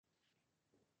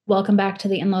Welcome back to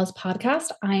the In-Laws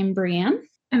podcast. I'm Brianne.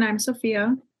 And I'm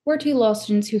Sophia. We're two law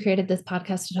students who created this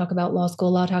podcast to talk about law school,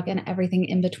 law talk, and everything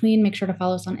in between. Make sure to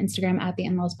follow us on Instagram at the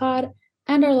In-Laws Pod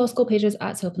and our law school pages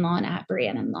at Sophinlaw and at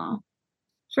brianneinlaw.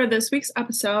 For this week's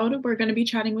episode, we're going to be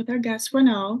chatting with our guest,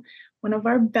 Ronelle, one of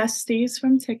our besties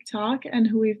from TikTok and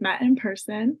who we've met in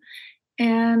person.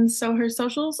 And so her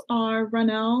socials are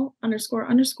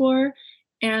Ronelle__,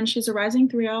 and she's a rising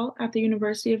 3L at the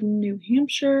University of New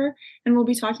Hampshire. And we'll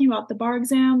be talking about the bar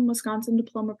exam, Wisconsin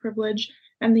diploma privilege,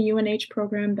 and the UNH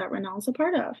program that Ronelle is a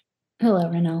part of. Hello,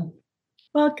 Ronelle.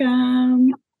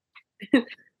 Welcome.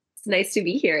 It's nice to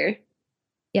be here.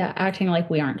 Yeah, acting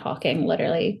like we aren't talking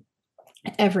literally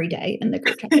every day in the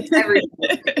group chat. Every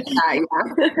day.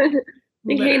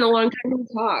 Like, hey, in a long time to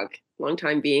talk. Long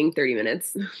time being 30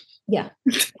 minutes. Yeah.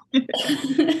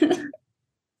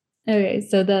 Okay,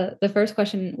 so the first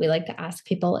question we like to ask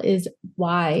people is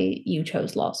why you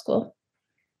chose law school.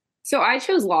 So I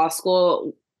chose law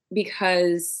school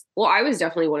because, I was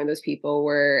definitely one of those people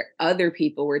where other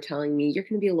people were telling me, you're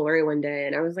going to be a lawyer one day.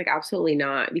 And I was like, absolutely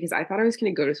not, because I thought I was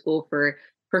going to go to school for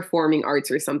performing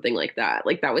arts or something like that.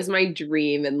 Like that was my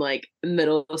dream in like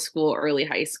middle school, early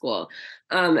high school,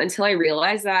 until I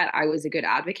realized that I was a good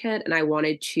advocate and I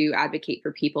wanted to advocate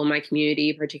for people in my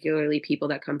community, particularly people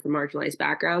that come from marginalized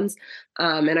backgrounds.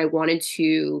 And I wanted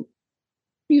to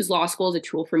use law school as a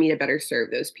tool for me to better serve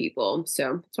those people.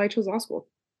 So that's why I chose law school.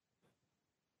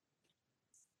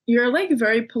 You're like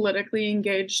very politically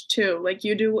engaged too. Like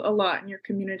you do a lot in your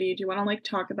community. Do you want to like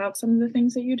talk about some of the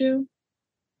things that you do?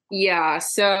 Yeah,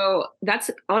 so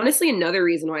that's honestly another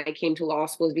reason why I came to law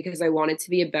school is because I wanted to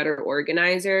be a better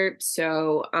organizer.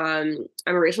 So I'm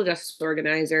a racial justice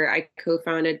organizer. I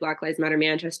co-founded Black Lives Matter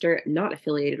Manchester, not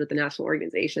affiliated with the national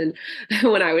organization,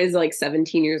 when I was like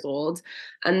 17 years old.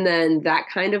 And then that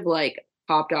kind of like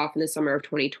popped off in the summer of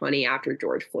 2020 after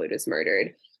George Floyd was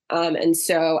murdered. And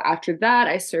so after that,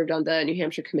 I served on the New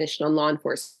Hampshire Commission on Law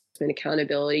Enforcement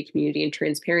Accountability, Community, and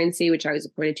Transparency, which I was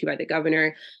appointed to by the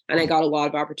governor. And I got a lot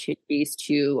of opportunities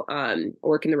to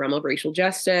work in the realm of racial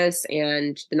justice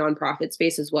and the nonprofit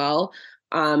space as well.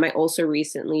 I also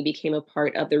recently became a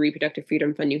part of the Reproductive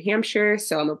Freedom Fund New Hampshire,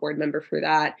 so I'm a board member for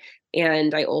that.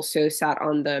 And I also sat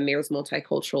on the Mayor's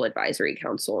Multicultural Advisory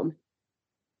Council.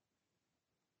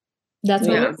 That's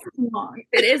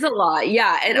It is a lot.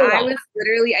 Yeah. And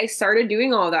I started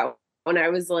doing all that when I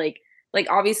was like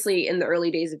obviously in the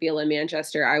early days of BLM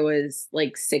Manchester, I was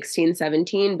like 16,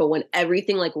 17, but when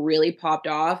everything like really popped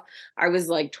off, I was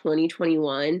like 20,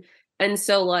 21. And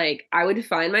so like, I would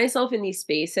find myself in these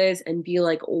spaces and be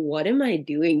like, what am I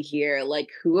doing here?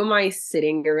 Like, who am I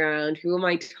sitting around? Who am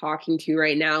I talking to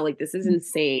right now? Like, this is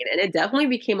insane. And it definitely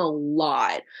became a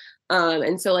lot.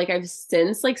 And so like, I've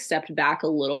since like stepped back a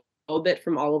little bit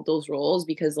from all of those roles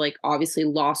because like obviously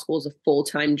law school is a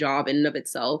full-time job in and of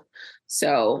itself.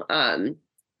 So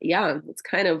yeah, it's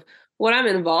kind of what I'm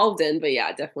involved in, but yeah,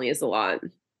 it definitely is a lot.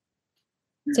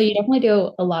 So you definitely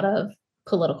do a lot of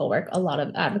political work, a lot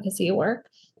of advocacy work.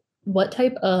 What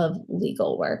type of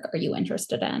legal work are you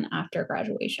interested in after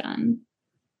graduation?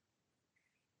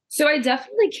 So I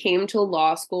definitely came to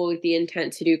law school with the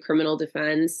intent to do criminal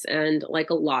defense. And like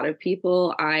a lot of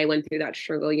people, I went through that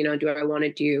struggle, do I want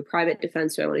to do private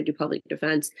defense? Do I want to do public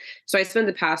defense? So I spent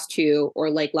the past two, or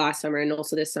like last summer and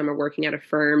also this summer, working at a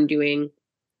firm doing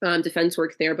defense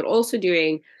work there, but also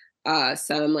doing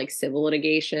some like civil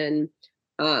litigation.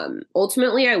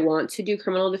 Ultimately, I want to do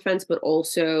criminal defense, but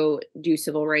also do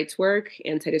civil rights work,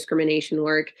 anti-discrimination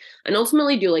work, and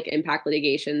ultimately do like impact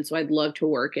litigation. So I'd love to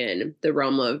work in the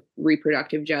realm of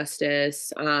reproductive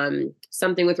justice,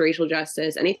 something with racial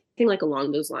justice, anything like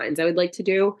along those lines I would like to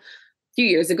do. A few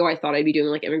years ago, I thought I'd be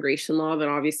doing like immigration law, but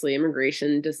obviously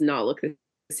immigration does not look the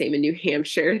same in New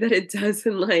Hampshire that it does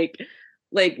in like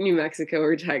New Mexico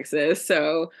or Texas.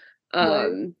 So,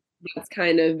 that's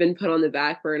kind of been put on the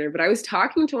back burner. But I was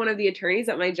talking to one of the attorneys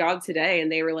at my job today,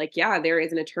 and they were like, yeah, there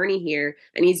is an attorney here,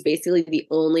 and he's basically the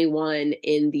only one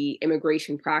in the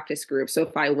immigration practice group. So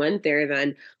if I went there,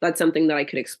 then that's something that I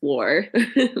could explore.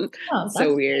 Oh,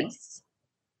 so weird. Nice.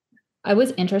 I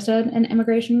was interested in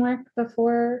immigration work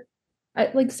before,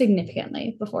 like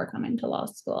significantly before coming to law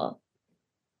school.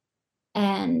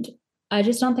 And I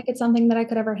just don't think it's something that I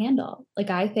could ever handle. Like,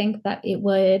 I think that it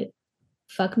would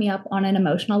fuck me up on an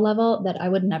emotional level that I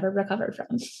would never recover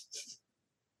from.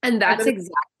 And that's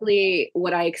exactly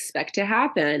what I expect to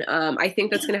happen. I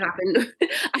think that's going to happen.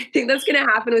 I think that's going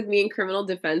to happen with me in criminal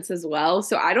defense as well.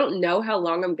 So I don't know how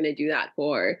long I'm going to do that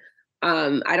for.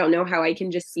 I don't know how I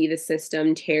can just see the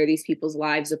system tear these people's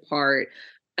lives apart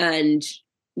and,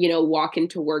 walk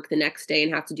into work the next day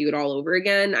and have to do it all over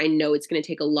again. I know it's going to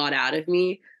take a lot out of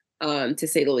me. to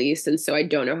say the least. And so I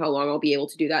don't know how long I'll be able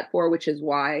to do that for, which is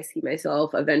why I see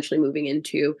myself eventually moving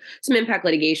into some impact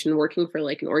litigation, working for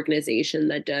like an organization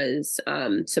that does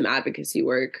some advocacy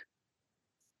work.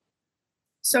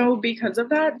 So because of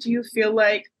that, do you feel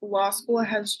like law school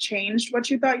has changed what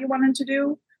you thought you wanted to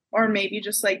do? Or maybe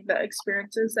just like the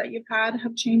experiences that you've had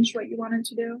have changed what you wanted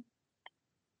to do?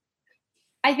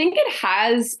 I think it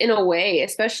has in a way,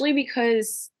 especially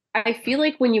because I feel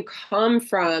like when you come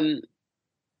from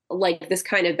like this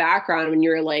kind of background, when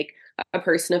you're like a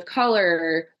person of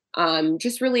color,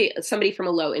 just really somebody from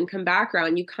a low income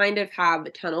background, you kind of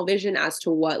have tunnel vision as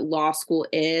to what law school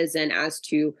is and as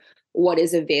to what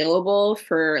is available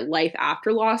for life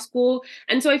after law school.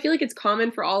 And so I feel like it's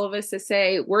common for all of us to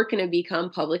say, we're going to become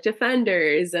public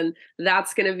defenders, and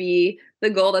that's going to be the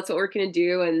goal. That's what we're going to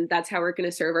do. And that's how we're going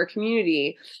to serve our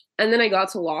community. And then I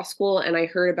got to law school and I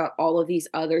heard about all of these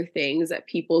other things that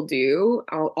people do,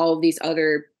 all of these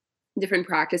other different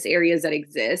practice areas that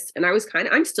exist. And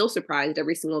I'm still surprised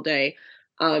every single day,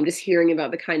 just hearing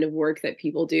about the kind of work that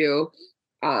people do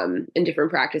in different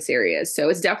practice areas. So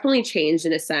it's definitely changed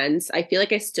in a sense. I feel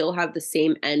like I still have the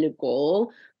same end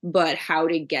goal, but how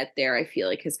to get there, I feel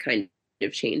like has kind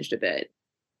of changed a bit.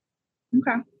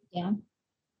 Okay. Yeah.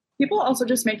 People also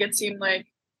just make it seem like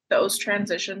those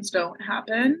transitions don't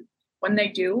happen. When they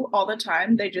do all the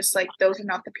time, they just like, those are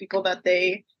not the people that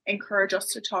they encourage us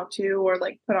to talk to or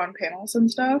like put on panels and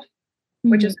stuff,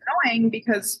 which is annoying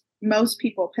because most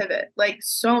people pivot. Like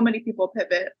so many people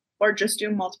pivot or just do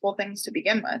multiple things to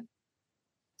begin with.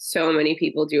 So many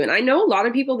people do. And I know a lot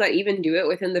of people that even do it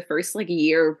within the first like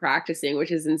year of practicing,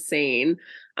 which is insane.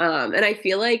 And I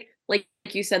feel like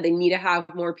you said, they need to have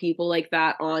more people like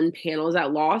that on panels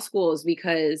at law schools,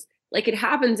 because like it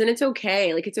happens and it's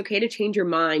okay. Like it's okay to change your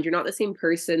mind. You're not the same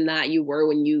person that you were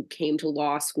when you came to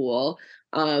law school,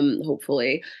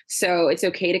 hopefully. So it's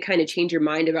okay to kind of change your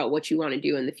mind about what you want to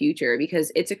do in the future,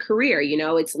 because it's a career, you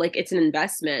know, it's like it's an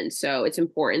investment. So it's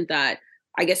important that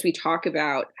I guess we talk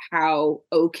about how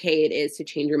okay it is to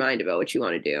change your mind about what you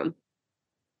want to do.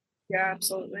 Yeah,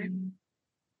 absolutely.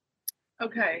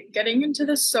 Okay, getting into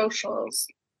the socials.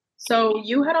 So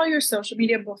you had all your social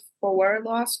media before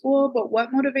law school, but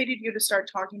what motivated you to start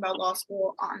talking about law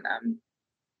school on them?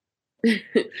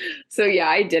 So yeah,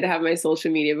 I did have my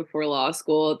social media before law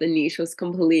school. The niche was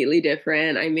completely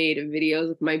different. I made videos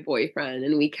with my boyfriend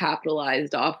and we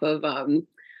capitalized off of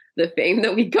the fame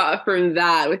that we got from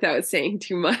that without saying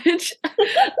too much.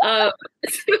 um,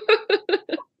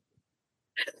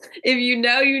 if you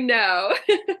know, you know.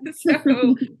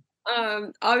 So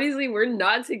obviously we're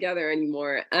not together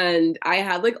anymore, and I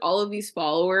had like all of these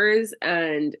followers,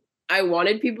 and I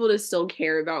wanted people to still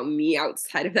care about me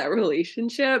outside of that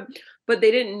relationship, but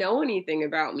they didn't know anything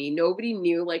about me. Nobody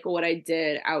knew like what I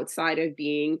did outside of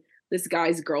being this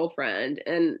guy's girlfriend,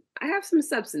 and I have some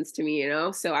substance to me, you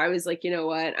know. So I was like, you know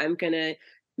what, I'm gonna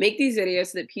make these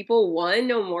videos so that people, one,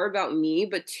 know more about me,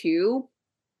 but two,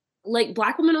 like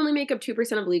Black women only make up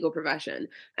 2% of legal profession.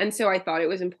 And so I thought it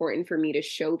was important for me to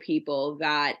show people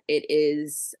that it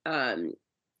is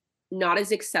not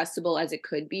as accessible as it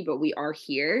could be, but we are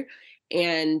here.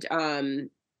 And,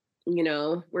 you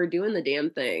know, we're doing the damn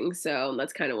thing. So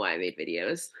that's kind of why I made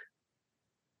videos.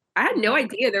 I had no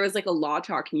idea there was like a law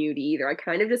talk community either. I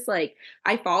kind of just like,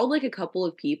 I followed like a couple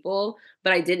of people,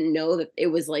 but I didn't know that it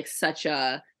was like such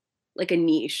a, like a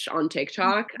niche on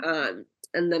TikTok.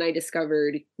 And then I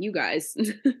discovered you guys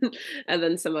and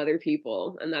then some other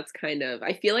people. And that's kind of,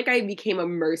 I feel like I became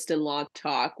immersed in law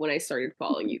talk when I started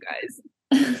following you guys.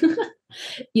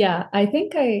 Yeah, I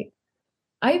think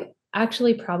I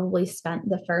actually probably spent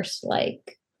the first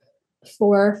like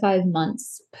 4 or 5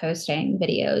 months posting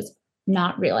videos,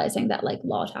 not realizing that like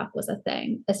law talk was a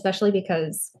thing, especially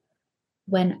because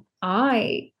when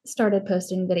I started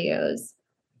posting videos,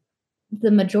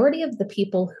 the majority of the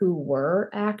people who were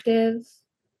active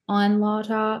on law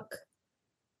talk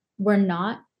were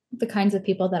not the kinds of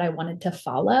people that I wanted to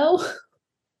follow.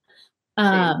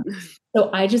 So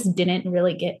I just didn't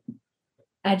really get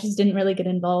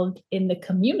involved in the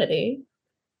community.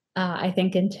 I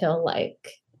think until like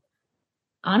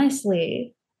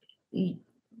honestly,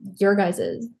 your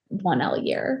guys's 1L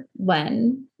year,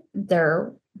 when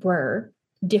there were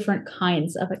different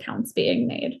kinds of accounts being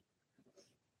made.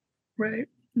 Right,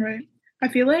 right. I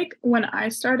feel like when I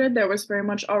started, there was very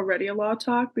much already a law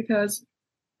talk because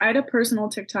I had a personal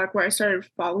TikTok where I started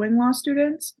following law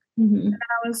students. And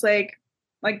I was like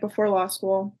before law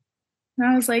school. And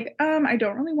I was like, I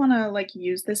don't really want to like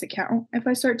use this account if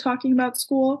I start talking about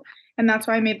school. And that's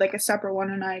why I made like a separate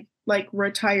one and I like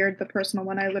retired the personal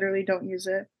one. I literally don't use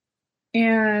it.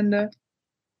 And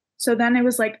so then it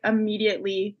was like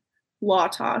immediately law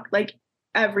talk. Like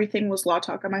everything was law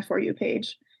talk on my For You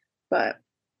page. But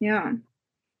yeah.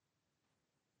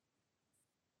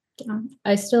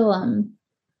 I still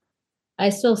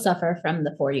suffer from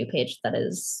the For You page that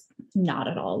is not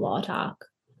at all law talk.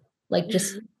 Like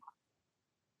just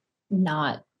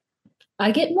not,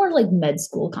 I get more like med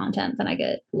school content than I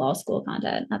get law school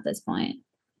content at this point.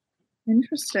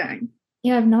 Interesting.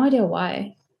 Yeah, I have no idea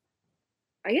why.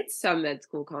 I get some med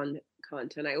school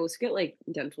content. I also get like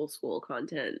dental school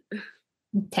content.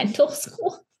 Dental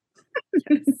school?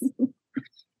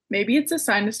 Maybe it's a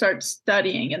sign to start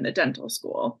studying in the dental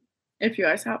school if you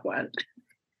guys have one.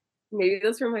 Maybe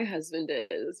that's where my husband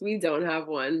is. We don't have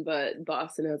one, but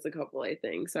Boston has a couple, I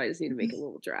think. So I just need to make a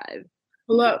little drive.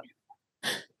 Hello.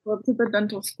 Go to the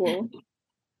dental school.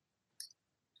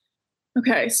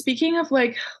 Okay, speaking of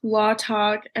like law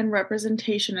talk and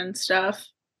representation and stuff,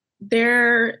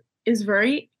 there is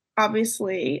very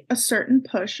obviously a certain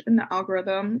push in the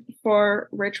algorithm for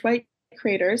rich white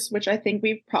creators, which I think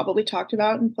we've probably talked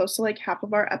about in close to like half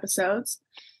of our episodes.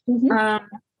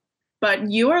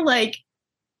 But you are like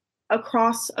a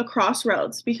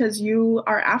crossroads because you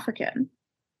are African.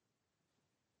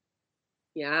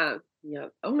 Yeah.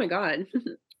 Oh my God.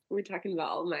 We're talking about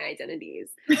all my identities.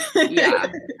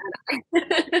 Yeah.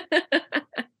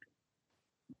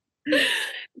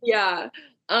 Yeah.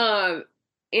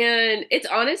 And it's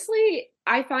honestly,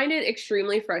 I find it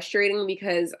extremely frustrating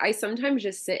because I sometimes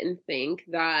just sit and think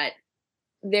that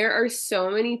there are so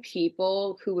many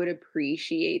people who would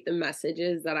appreciate the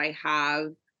messages that I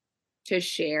have to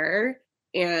share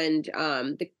and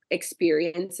the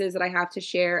experiences that I have to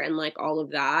share and like all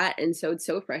of that. And so it's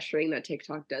so frustrating that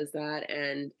TikTok does that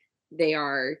and they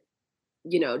are,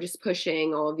 just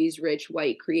pushing all of these rich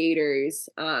white creators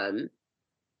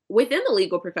within the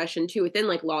legal profession too, within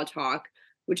like law talk,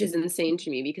 which is insane to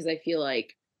me because I feel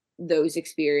like those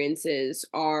experiences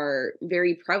are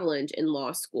very prevalent in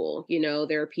law school.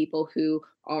 There are people who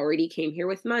already came here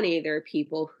with money. There are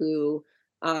people who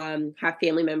have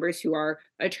family members who are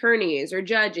attorneys or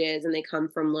judges, and they come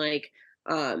from like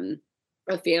a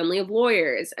family of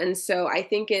lawyers. And so I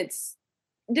think it's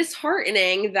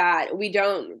disheartening that we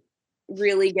don't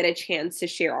really get a chance to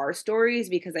share our stories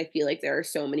because I feel like there are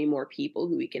so many more people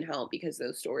who we can help because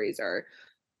those stories are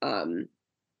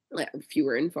like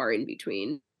fewer and far in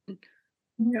between.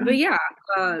 Yeah. But yeah,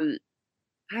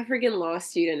 African law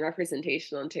student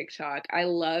representation on TikTok. I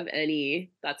love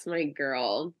Any. That's my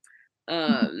girl.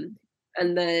 And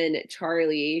then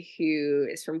Charlie, who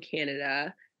is from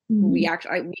Canada.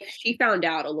 She found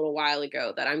out a little while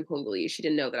ago that I'm Congolese. She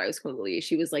didn't know that I was Congolese.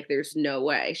 She was like, there's no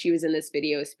way. She was in this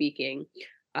video speaking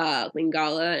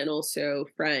Lingala and also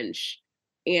French.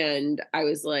 And I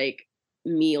was like,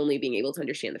 me only being able to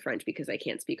understand the French because I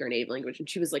can't speak our native language. And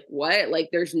she was like, what?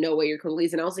 Like, there's no way you're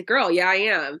Congolese. And I was like, girl, yeah, I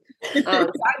am. So I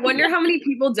wonder how many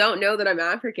people don't know that I'm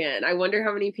African. I wonder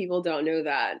how many people don't know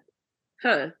that.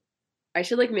 I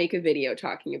should like make a video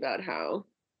talking about how,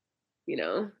 I'm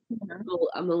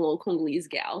a little Congolese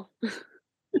gal.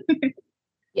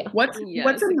 Yeah. What's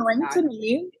annoying to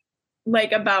me,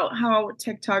 like about how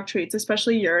TikTok treats,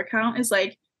 especially your account, is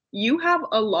like you have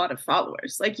a lot of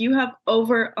followers. Like you have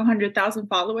over 100,000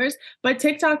 followers, but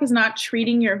TikTok is not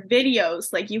treating your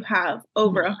videos like you have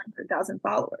over 100,000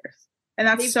 followers, and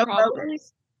that's so probably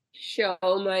show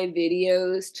my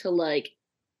videos to like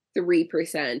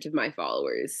 3% of my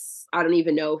followers. I don't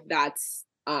even know if that's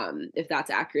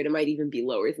accurate. It might even be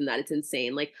lower than that. It's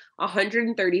insane. Like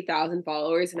 130,000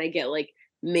 followers, and I get like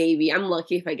maybe I'm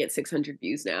lucky if I get 600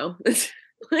 views now. It's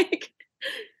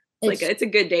a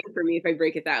good day for me if I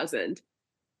break 1,000.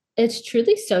 It's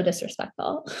truly so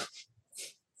disrespectful.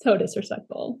 So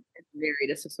disrespectful. It's very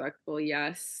disrespectful,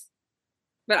 yes.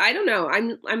 But I don't know.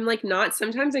 I'm like not,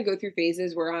 sometimes I go through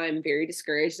phases where I'm very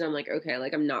discouraged and I'm like, okay,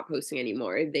 like I'm not posting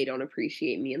anymore. They don't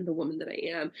appreciate me and the woman that I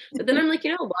am. But then I'm like, you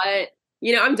know what?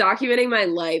 I'm documenting my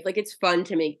life. Like it's fun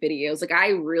to make videos. Like I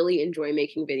really enjoy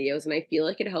making videos and I feel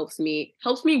like it helps me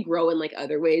grow in like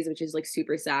other ways, which is like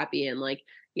super sappy and like,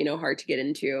 hard to get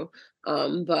into.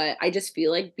 But I just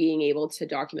feel like being able to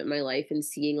document my life and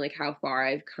seeing like how far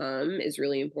I've come is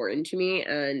really important to me.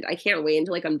 And I can't wait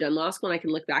until like I'm done law school and I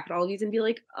can look back at all of these and be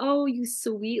like, oh, you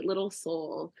sweet little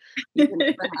soul. You can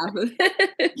never have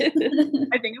it.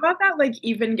 I think about that, like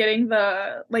even getting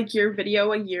the like your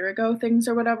video a year ago things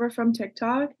or whatever from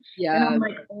TikTok. Yeah. And I'm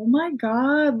like, oh my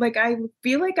God. Like I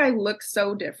feel like I look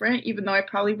so different, even though I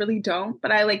probably really don't,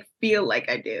 but I like feel like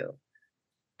I do.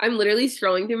 I'm literally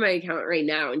scrolling through my account right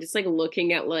now and just like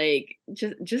looking at like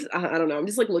just I don't know. I'm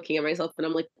just like looking at myself and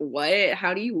I'm like, what?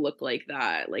 How do you look like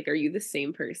that? Like, are you the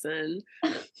same person?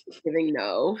 Giving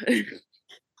no.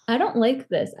 I don't like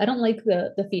this. I don't like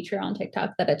the feature on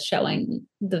TikTok that it's showing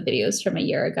the videos from a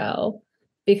year ago.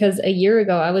 Because a year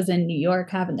ago I was in New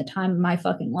York having the time of my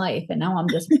fucking life, and now I'm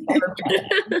just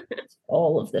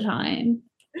all of the time.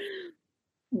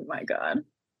 Oh my God.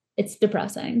 It's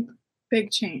depressing. Big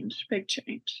change. Big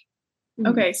change.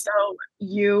 Okay, so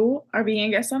you are being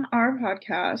a guest on our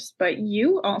podcast, but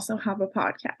you also have a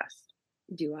podcast.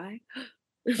 Do I?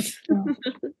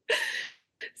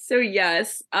 So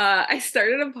yes, I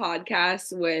started a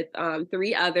podcast with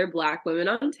 3 other Black women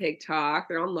on TikTok.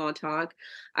 They're on Law Talk: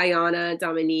 Ayana,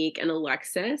 Dominique, and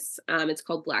Alexis. It's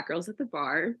called Black Girls at the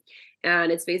Bar.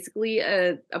 And it's basically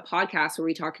a podcast where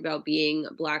we talk about being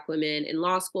Black women in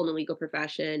law school and the legal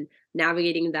profession,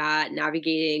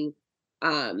 navigating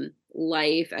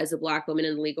life as a Black woman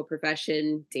in the legal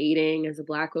profession, dating as a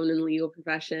Black woman in the legal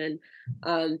profession,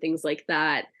 things like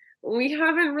that. We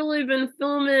haven't really been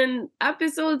filming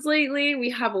episodes lately.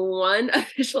 We have one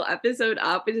official episode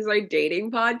up, which is our dating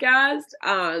podcast,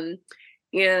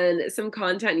 and some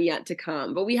content yet to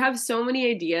come. But we have so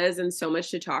many ideas and so much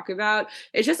to talk about.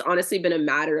 It's just honestly been a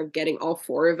matter of getting all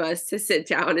 4 of us to sit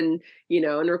down and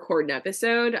record an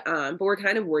episode. But we're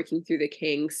kind of working through the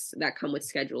kinks that come with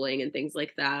scheduling and things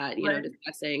like that.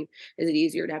 Discussing, is it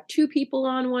easier to have 2 people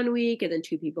on one week and then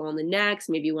 2 people on the next,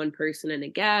 maybe 1 person and a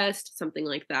guest, something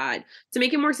like that, to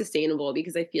make it more sustainable,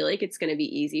 because I feel like it's going to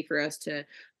be easy for us to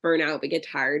burn out but get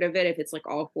tired of it if it's like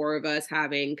all 4 of us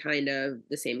having kind of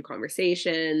the same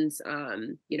conversations,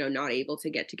 not able to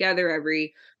get together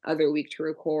every other week to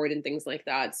record and things like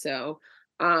that. So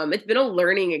it's been a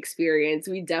learning experience.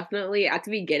 We definitely, at the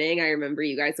beginning, I remember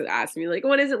you guys would ask me like,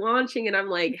 when is it launching? And I'm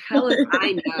like, hell if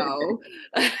I know.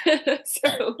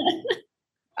 So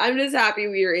I'm just happy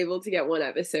we were able to get 1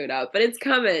 episode up, but it's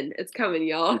coming. It's coming,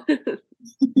 y'all.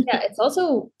 Yeah, it's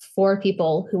also for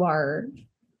people who are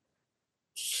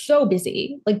so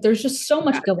busy. Like there's just so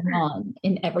much going on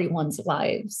in everyone's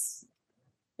lives.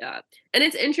 Yeah. And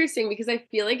it's interesting because I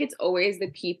feel like it's always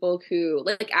the people who,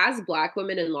 like, as Black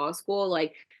women in law school,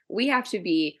 like, we have to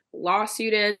be law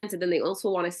students, and then they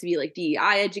also want us to be like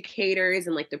DEI educators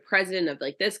and like the president of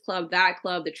like this club, that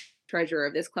club, the treasurer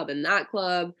of this club and that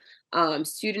club,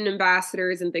 student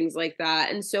ambassadors and things like that.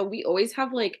 And so we always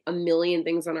have like a million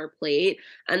things on our plate.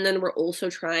 And then we're also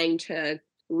trying to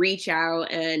reach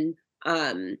out and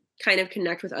kind of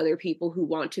connect with other people who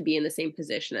want to be in the same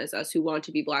position as us, who want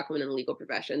to be Black women in the legal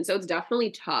profession. So it's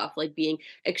definitely tough, like being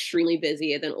extremely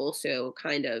busy and then also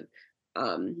kind of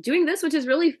doing this, which is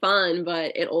really fun,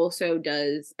 but it also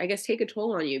does, I guess, take a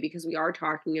toll on you, because we are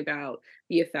talking about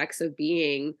the effects of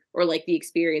being, or like the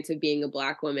experience of being a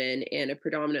Black woman in a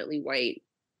predominantly white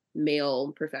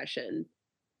male profession.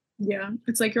 Yeah,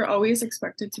 it's like you're always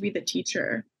expected to be the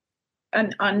teacher,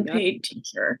 an unpaid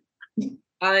teacher.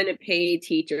 Unpaid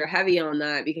teacher, heavy on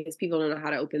that, because people don't know how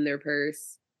to open their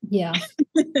purse. Yeah.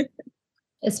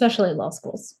 Especially law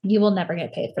schools. You will never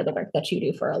get paid for the work that you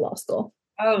do for a law school.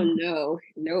 Oh no,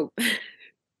 nope.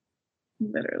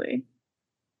 Literally.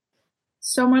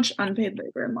 So much unpaid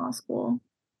labor in law school.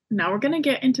 Now we're going to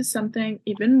get into something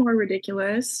even more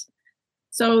ridiculous.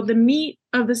 So the meat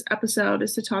of this episode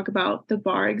is to talk about the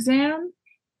bar exam,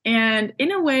 and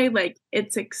in a way, like,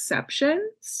 its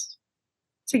exceptions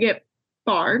to get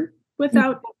barred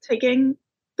without taking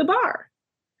the bar.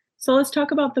 So let's talk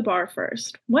about the bar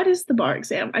first. What is the bar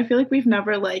exam? I feel like we've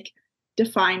never like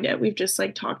defined it. We've just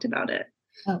like talked about it.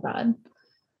 Oh God.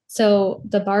 So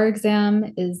the bar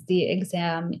exam is the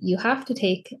exam you have to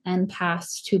take and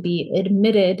pass to be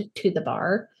admitted to the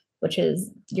bar, which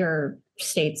is your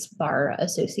state's bar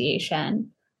association,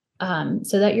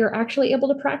 so that you're actually able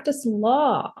to practice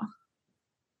law.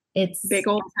 It's big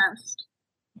old test.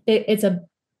 It's a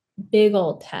big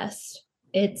old test.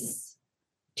 It's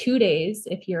 2 days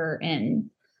if you're in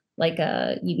like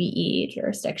a UBE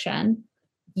jurisdiction.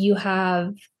 You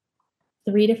have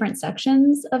 3 different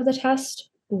sections of the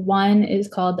test. One is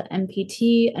called the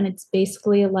MPT, and it's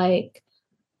basically like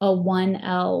a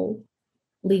 1L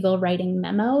legal writing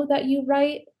memo that you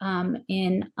write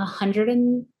in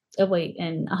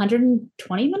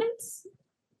 120 minutes.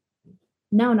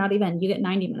 No, not even. You get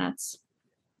 90 minutes.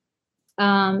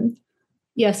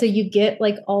 Yeah, so you get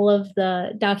like all of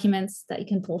the documents that you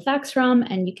can pull facts from,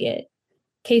 and you get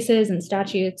cases and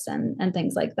statutes and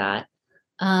things like that.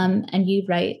 And you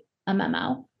write a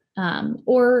memo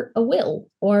or a will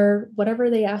or whatever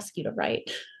they ask you to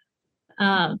write.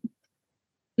 And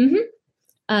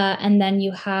then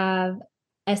you have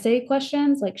essay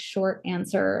questions, like short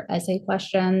answer essay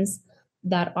questions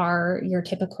that are your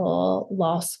typical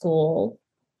law school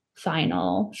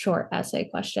final short essay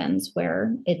questions,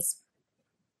 where it's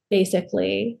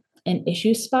basically an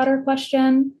issue spotter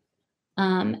question.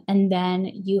 And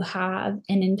then you have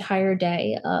an entire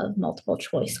day of multiple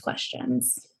choice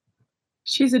questions.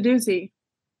 She's a doozy.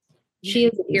 She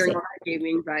is Hearing all that gave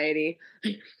me anxiety.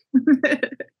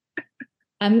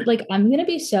 I'm gonna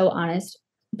be so honest.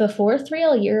 Before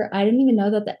 3L year, I didn't even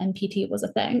know that the MPT was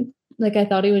a thing. Like I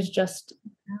thought it was just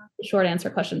short answer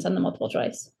questions on the multiple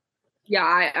choice.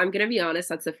 Yeah, I'm gonna be honest,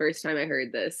 that's the first time I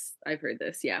heard this. I've heard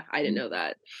this. Yeah, I didn't know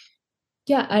that.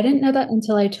 Yeah, I didn't know that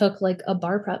until I took like a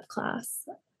bar prep class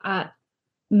at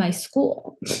my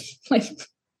school. Like,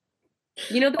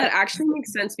 You know, that actually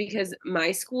makes sense because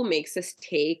my school makes us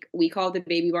take, we call it the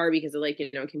baby bar because of like,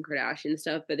 you know, Kim Kardashian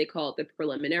stuff, but they call it the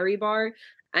preliminary bar,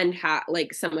 and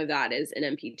like some of that is an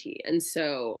MPT. And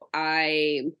so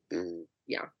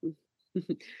yeah,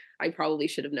 I probably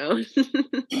should have known. but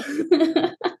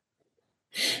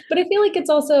I feel like it's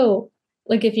also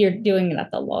like if you're doing it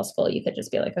at the law school, you could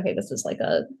just be like, okay, this is like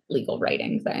a legal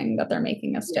writing thing that they're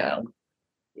making us Yeah. do.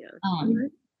 Yeah.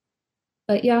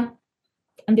 But yeah,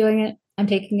 I'm doing it. I'm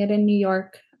taking it in New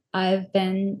York. I've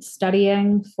been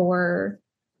studying for,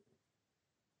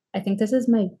 I think this is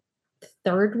my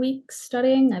 3rd week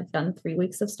studying. I've done 3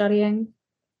 weeks of studying.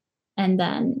 And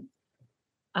then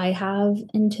I have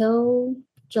until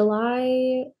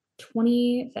July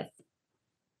 25th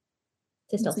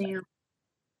to still study.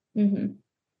 Mm-hmm.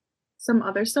 Some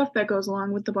other stuff that goes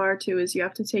along with the bar too is you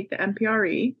have to take the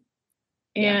MPRE.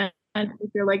 And if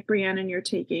you're like Brianne and you're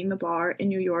taking the bar in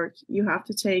New York, you have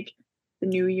to take the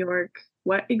New York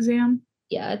what exam?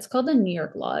 Yeah, it's called the New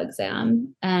York Law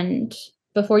exam. And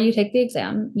before you take the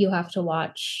exam, you have to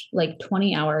watch like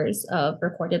 20 hours of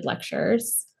recorded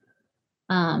lectures.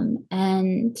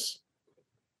 And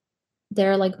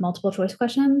there are like multiple choice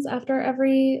questions after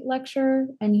every lecture,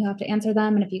 and you have to answer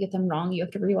them. And if you get them wrong, you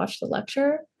have to rewatch the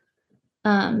lecture.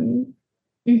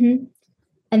 Mm-hmm.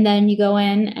 And then you go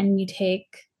in and you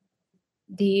take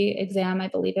the exam. I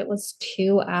believe it was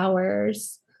 2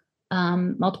 hours,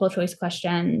 multiple choice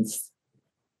questions.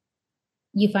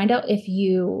 You find out if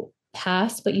you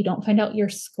pass, but you don't find out your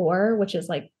score, which is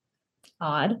like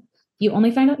odd. You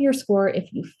only find out your score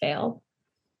if you fail.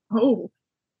 Oh.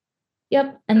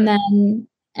 Yep. And then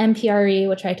MPRE,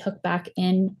 which I took back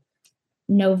in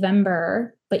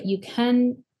November, but you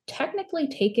can technically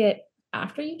take it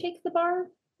after you take the bar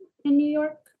in New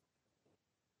York.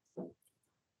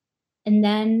 And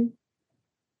then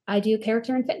I do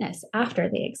character and fitness after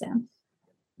the exam.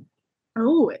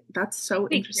 Oh, that's so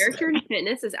interesting. Character and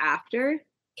fitness is after?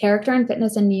 Character and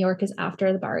fitness in New York is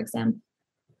after the bar exam.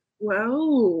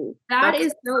 Whoa. That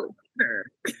is so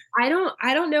I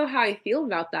don't know how I feel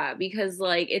about that because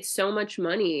like it's so much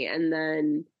money and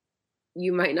then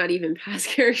you might not even pass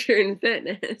character and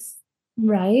fitness.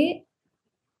 Right?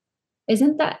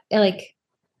 Isn't that like,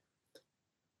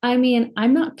 I mean,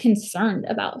 I'm not concerned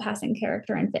about passing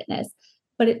character and fitness,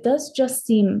 but it does just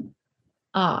seem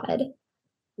odd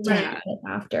to have it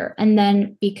after. And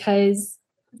then because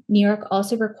New York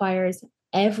also requires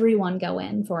everyone go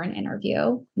in for an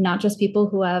interview, not just people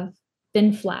who have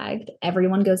been flagged.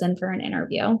 Everyone goes in for an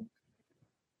interview.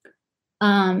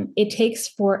 It takes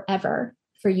forever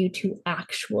for you to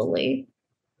actually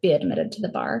be admitted to the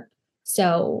bar.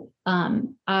 So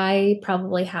I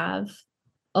probably have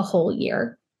a whole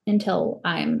year until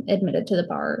I'm admitted to the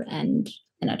bar and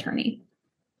an attorney.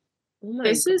 Oh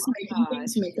this is making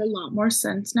things make a lot more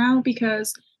sense now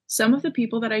because some of the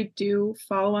people that I do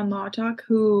follow on Law Talk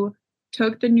who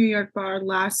took the New York bar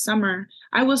last summer,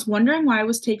 I was wondering why it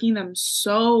was taking them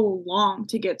so long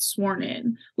to get sworn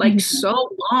in. Like so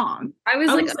long. I was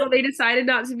like, oh, they decided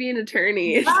not to be an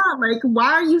attorney. Yeah, like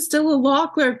why are you still a law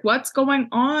clerk? What's going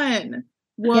on?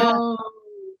 Whoa.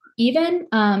 Yeah. Even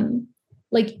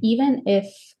if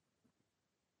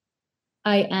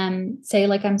I am, say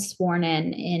like I'm sworn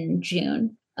in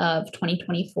June of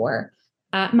 2024,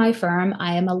 at my firm,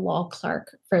 I am a law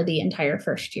clerk for the entire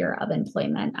first year of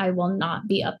employment. I will not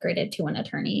be upgraded to an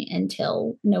attorney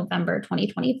until November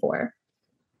 2024.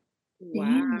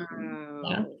 Wow.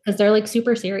 Yeah, because they're like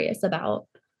super serious about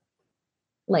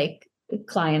like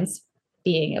clients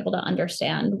being able to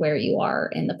understand where you are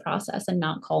in the process and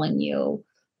not calling you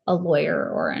a lawyer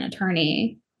or an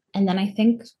attorney. And then I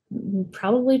think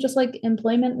probably just like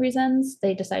employment reasons,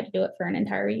 they decide to do it for an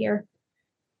entire year.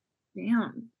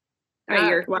 Damn.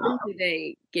 Wow. Do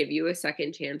they give you a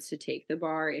second chance to take the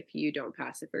bar if you don't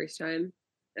pass the first time?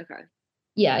 Okay.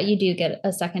 Yeah, you do get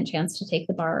a second chance to take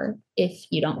the bar if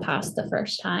you don't pass the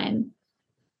first time.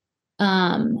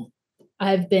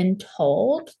 I've been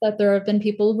told that there have been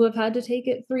people who have had to take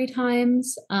it 3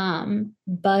 times.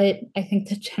 But I think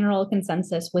the general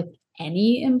consensus with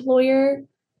any employer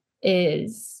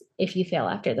is if you fail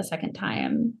after the second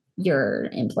time, your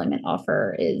employment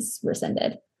offer is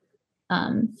rescinded.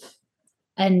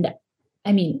 And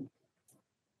I mean,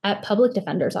 at public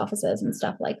defenders' offices and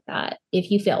stuff like that,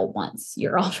 if you fail once,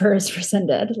 your offer is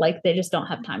rescinded. Like they just don't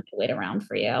have time to wait around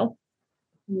for you.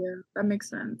 Yeah, that makes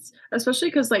sense. Especially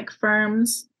because like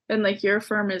firms and like your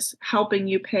firm is helping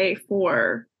you pay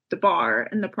for the bar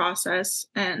and the process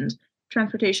and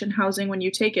transportation, housing when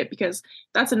you take it, because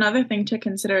that's another thing to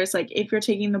consider is like if you're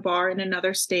taking the bar in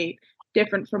another state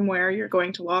different from where you're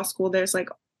going to law school, there's like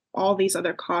all these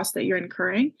other costs that you're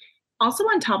incurring. Also,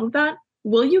 on top of that,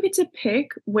 will you get to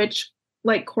pick which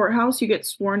like courthouse you get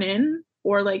sworn in,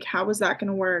 or like how is that going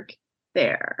to work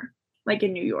there, like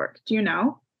in New York? Do you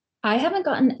know? I haven't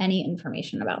gotten any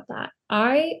information about that.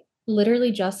 I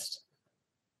literally just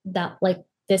that like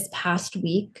this past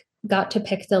week got to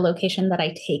pick the location that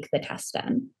I take the test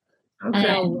in. Okay.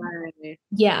 And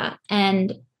yeah,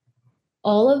 and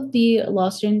all of the law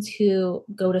students who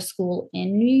go to school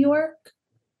in New York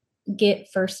get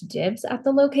first dibs at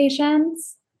the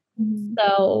locations. Mhm.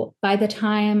 So by the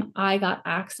time I got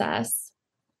access,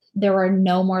 there were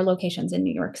no more locations in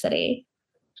New York City.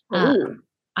 Oh.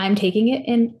 I'm taking it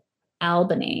in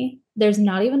Albany. There's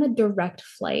not even a direct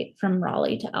flight from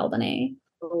Raleigh to Albany.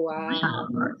 Wow.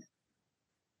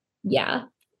 Yeah.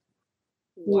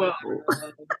 Whoa.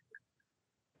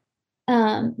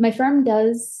 My firm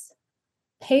does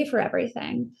pay for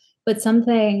everything, but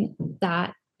something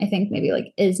that I think maybe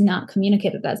like is not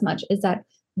communicated as much is that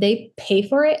they pay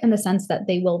for it in the sense that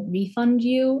they will refund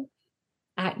you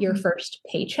at your first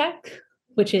paycheck,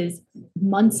 which is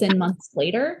months and months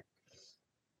later.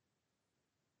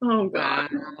 Oh God.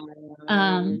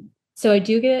 So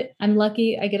I'm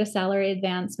lucky I get a salary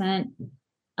advancement.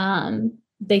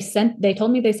 They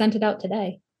told me they sent it out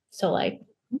today. So like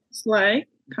Slay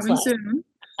coming soon.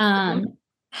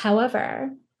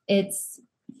 However, it's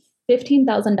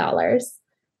 $15,000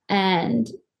 and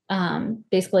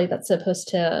basically that's supposed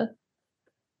to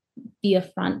be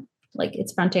like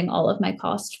it's fronting all of my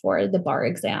cost for the bar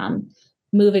exam,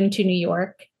 moving to New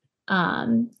York,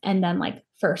 and then like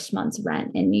first month's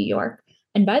rent in New York.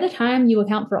 And by the time you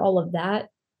account for all of that,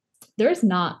 there's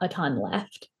not a ton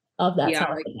left of that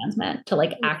salary advancement to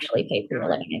like actually pay for your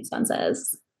living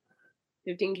expenses.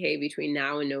 15K between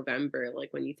now and November,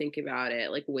 like when you think about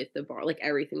it, like with the bar, like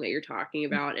everything that you're talking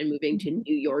about and moving to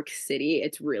New York City,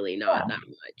 it's really not that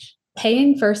much.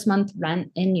 Paying first month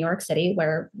rent in New York City,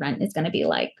 where rent is going to be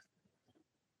like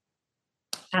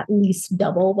at least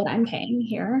double what I'm paying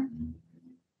here.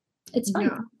 It's fun.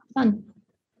 Yeah. Fun.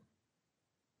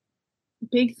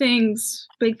 Big things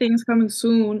coming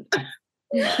soon.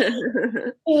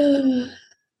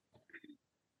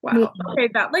 Wow. Okay,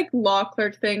 that like law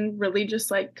clerk thing really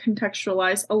just like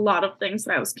contextualized a lot of things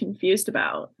that I was confused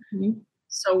about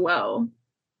so well.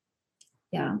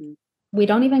 Yeah. We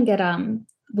don't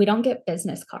get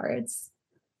business cards.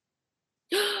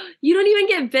 You don't even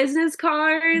get business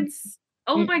cards?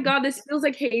 Oh my God, this feels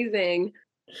like hazing.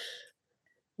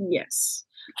 Yes.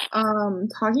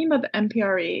 Talking about the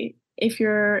MPRE, if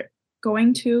you're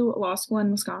going to law school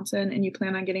in Wisconsin and you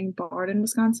plan on getting barred in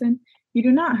Wisconsin, you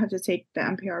do not have to take the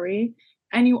MPRE,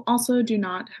 and you also do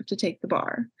not have to take the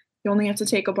bar. You only have to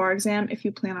take a bar exam if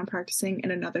you plan on practicing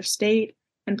in another state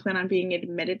and plan on being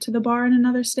admitted to the bar in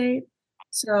another state.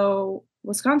 So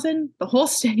Wisconsin, the whole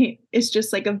state, is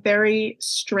just like a very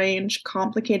strange,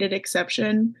 complicated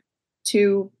exception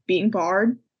to being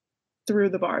barred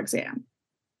through the bar exam.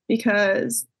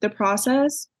 Because the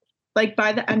process, like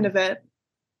by the end of it,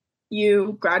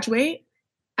 you graduate,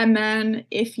 and then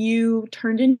if you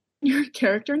turned in your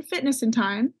character and fitness in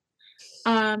time,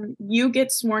 you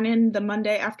get sworn in the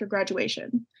Monday after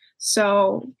graduation.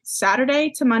 So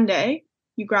Saturday to Monday,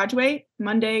 you graduate.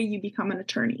 Monday, you become an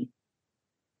attorney.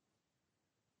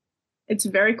 It's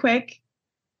very quick,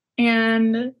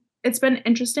 and it's been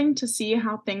interesting to see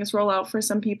how things roll out for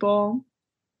some people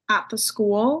at the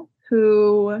school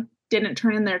who didn't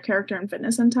turn in their character and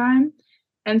fitness in time,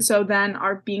 and so then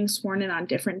are being sworn in on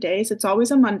different days. It's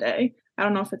always a Monday. I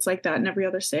don't know if it's like that in every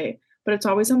other state, but it's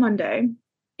always a Monday.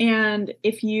 And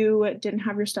if you didn't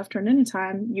have your stuff turned in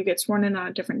time, you get sworn in on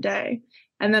a different day.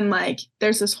 And then like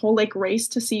there's this whole like race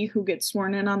to see who gets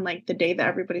sworn in on like the day that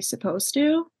everybody's supposed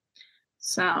to.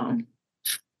 So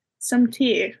some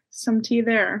tea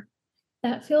there.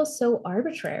 That feels so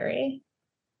arbitrary.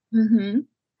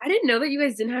 I didn't know that you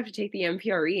guys didn't have to take the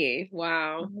MPRE.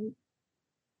 Wow.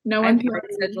 No I'm MPRE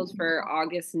scheduled for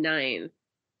August 9th.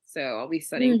 So I'll be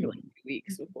studying for like 2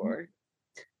 weeks before.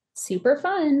 Super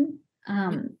fun.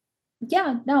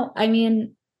 Yeah, no, I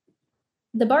mean,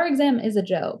 the bar exam is a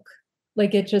joke.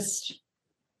 Like it's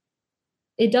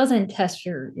it doesn't test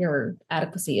your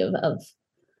adequacy of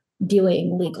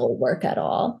doing legal work at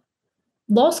all.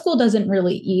 Law school doesn't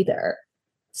really either.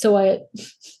 So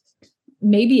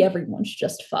maybe everyone's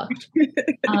just fucked.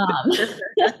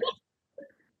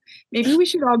 Maybe we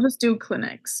should all just do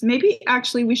clinics. Maybe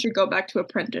actually we should go back to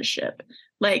apprenticeship.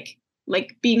 Like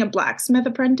being a blacksmith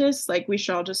apprentice, like we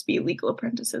should all just be legal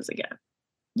apprentices again.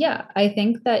 Yeah, I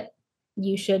think that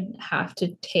you should have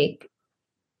to take,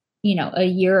 a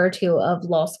year or two of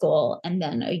law school and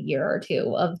then a year or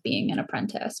two of being an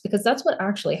apprentice, because that's what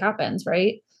actually happens,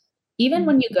 right? Even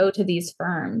when you go to these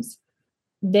firms,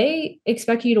 they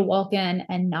expect you to walk in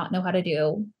and not know how to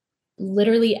do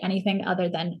literally anything other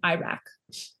than IRAC.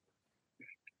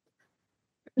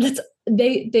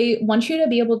 They want you to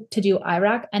be able to do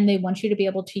IRAC, and they want you to be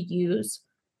able to use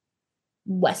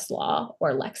Westlaw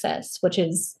or Lexis, which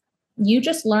is, you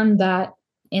just learn that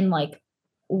in like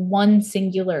one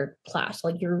singular class,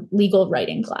 like your legal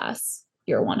writing class,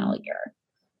 your 1L year.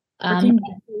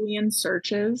 Boolean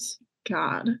searches.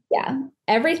 God. Yeah.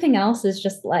 Everything else is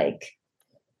just like,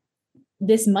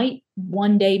 this might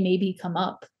one day maybe come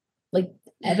up. Like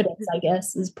evidence, I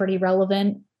guess, is pretty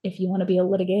relevant if you want to be a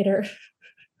litigator.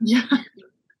 Yeah.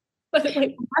 But like,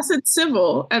 unless it's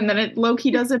civil, and then it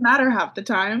low-key doesn't matter half the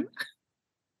time.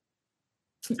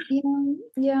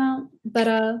 Yeah.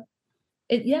 But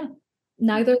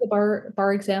neither the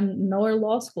bar exam nor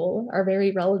law school are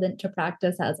very relevant to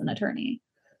practice as an attorney.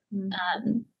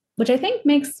 Which I think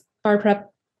makes bar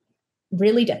prep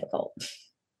really difficult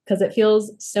because it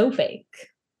feels so fake.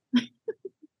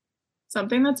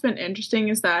 Something that's been interesting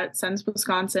is that since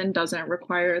Wisconsin doesn't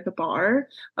require the bar,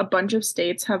 a bunch of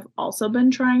states have also been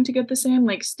trying to get the same,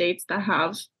 like states that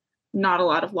have not a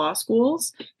lot of law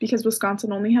schools, because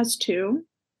Wisconsin only has 2.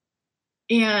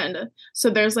 And so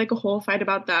there's like a whole fight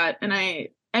about that. And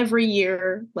every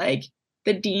year, like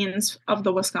the deans of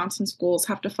the Wisconsin schools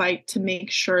have to fight to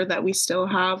make sure that we still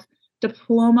have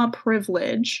diploma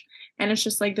privilege. And it's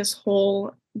just like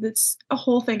it's a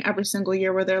whole thing every single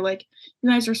year where they're like, you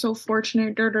guys are so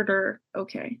fortunate.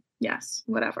 Okay, yes,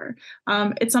 whatever.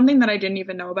 It's something that I didn't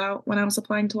even know about when I was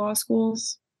applying to law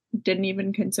schools. Didn't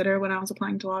even consider when I was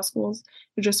applying to law schools.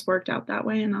 It just worked out that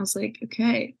way. And I was like,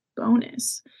 okay,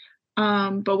 bonus.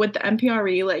 But with the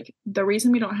MPRE, like the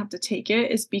reason we don't have to take it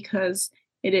is because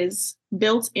it is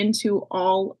built into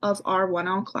all of our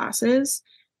 1L classes.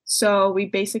 So we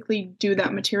basically do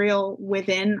that material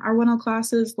within our 1L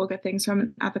classes, look at things from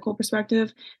an ethical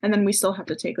perspective, and then we still have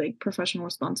to take like professional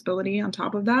responsibility on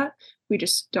top of that. We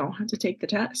just don't have to take the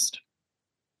test.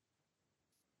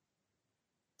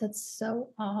 That's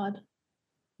so odd.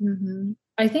 Mm-hmm.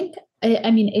 I think,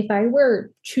 I mean, if I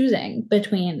were choosing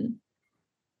between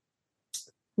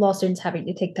law students having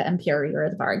to take the MPRE or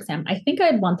the bar exam, I think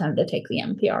I'd want them to take the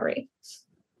MPRE.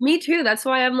 Me too. That's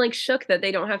why I'm like shook that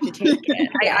they don't have to take it.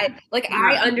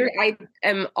 I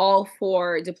am all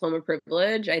for diploma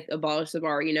privilege. I abolish the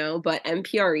bar, but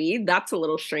MPRE, that's a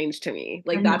little strange to me.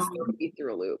 Like that's throwing me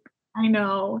through a loop. I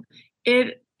know.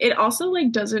 It also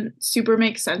like doesn't super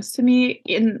make sense to me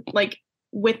in like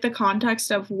with the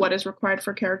context of what is required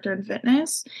for character and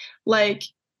fitness. Like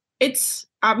it's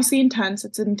obviously intense.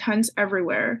 It's intense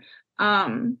everywhere.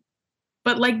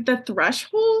 But like the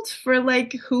threshold for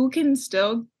like who can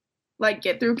still like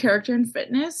get through character and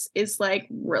fitness is like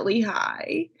really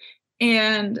high.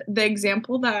 And the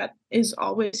example that is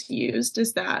always used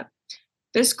is that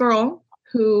this girl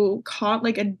who caught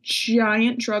like a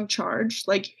giant drug charge,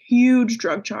 like huge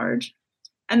drug charge,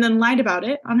 and then lied about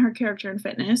it on her character and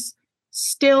fitness,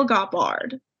 still got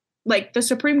barred. Like the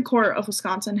Supreme Court of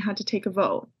Wisconsin had to take a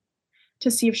vote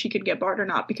to see if she could get barred or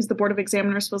not, because the Board of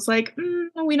Examiners was like,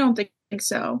 we don't think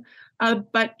so.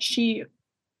 But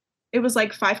it was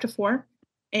like 5-4,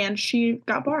 and she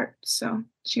got barred. So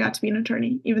she got to be an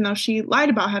attorney, even though she lied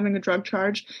about having a drug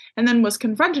charge and then was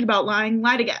confronted about lying,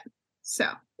 lied again. So.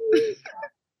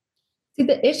 See,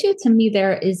 the issue to me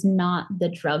there is not the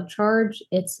drug charge.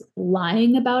 It's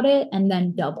lying about it and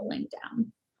then doubling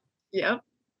down.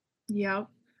 Yep.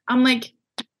 I'm like,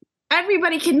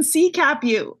 everybody can see cap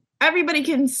you. Everybody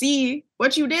can see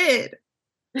what you did.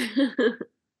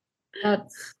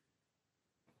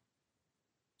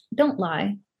 Don't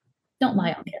lie. Don't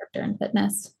lie on character and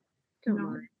fitness. Don't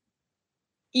lie.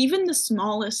 Even the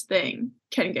smallest thing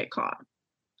can get caught.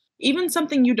 Even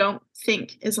something you don't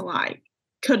think is a lie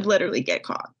could literally get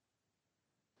caught.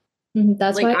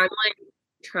 That's like why I'm like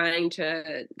trying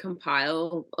to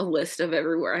compile a list of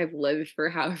everywhere I've lived for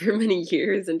however many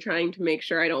years and trying to make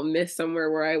sure I don't miss somewhere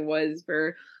where I was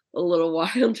for a little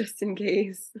while just in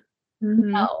case.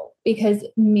 No, because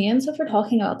me and Soph were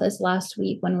talking about this last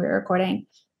week when we were recording.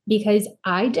 because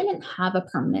I didn't have a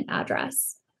permanent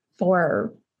address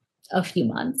for a few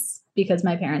months because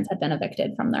my parents had been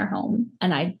evicted from their home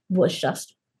and I was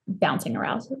just bouncing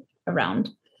around.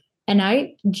 And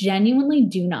I genuinely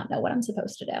do not know what I'm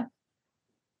supposed to do.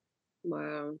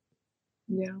 Wow.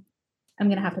 Yeah. I'm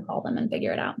going to have to call them and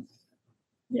figure it out.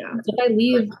 Yeah. If I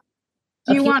leave,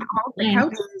 do you want all the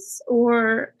couches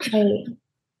or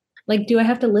like, do I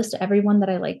have to list everyone that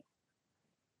I like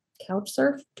couch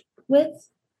surfed with?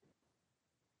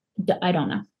 I don't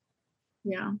know.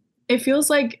 Yeah. It feels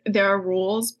like there are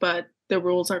rules, but the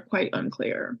rules are quite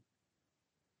unclear.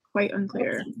 Quite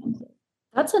unclear.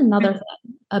 That's another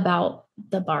thing about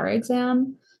the bar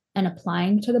exam and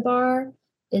applying to the bar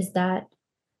is that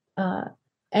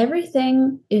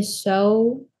everything is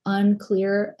so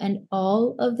unclear, and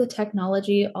all of the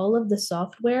technology, all of the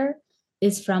software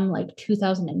is from like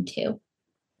 2002.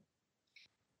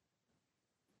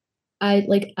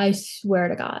 I swear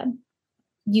to God,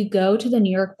 you go to the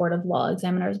New York Board of Law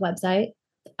Examiners website.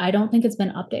 I don't think it's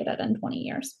been updated in 20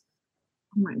 years.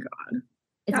 Oh my God.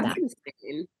 It's That's bad.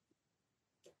 insane.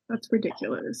 That's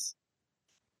ridiculous.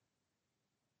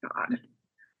 God.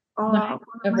 When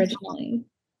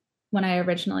I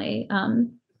originally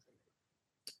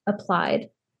applied,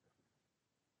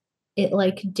 it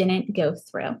like didn't go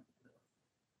through.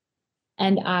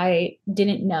 And I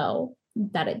didn't know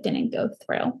that it didn't go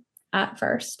through at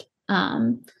first.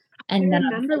 And I then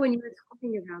remember when you were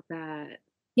talking about that.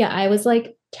 Yeah, I was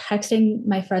like texting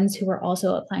my friends who were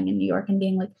also applying in New York and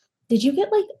being like, did you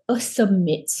get like a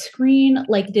submit screen?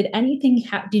 Like, did anything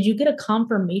did you get a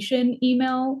confirmation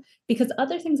email? Because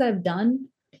other things I've done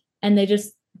and they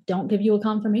just don't give you a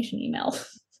confirmation email.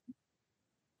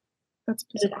 That's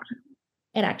bizarre.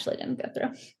 It actually didn't go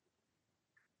through.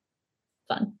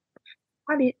 Fun.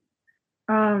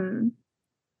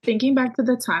 Thinking back to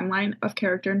the timeline of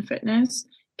character and fitness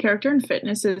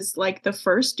is like the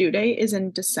first due date is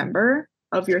in December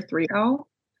of your 3L.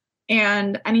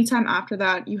 And anytime after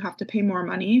that, you have to pay more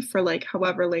money for like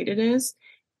however late it is.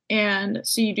 And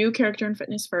so you do character and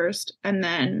fitness first, and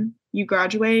then you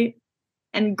graduate.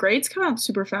 And grades come out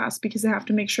super fast because they have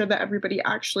to make sure that everybody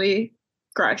actually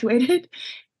graduated.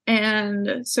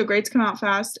 And so grades come out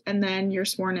fast, and then you're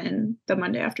sworn in the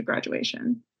Monday after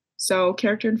graduation. So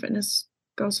character and fitness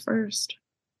goes first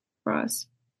for us.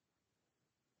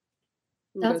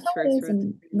 That's how it is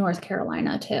in North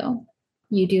Carolina too.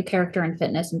 You do character and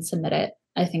fitness and submit it.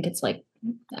 I think it's like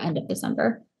the end of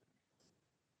December.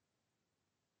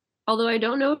 Although I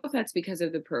don't know if that's because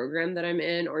of the program that I'm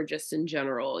in or just in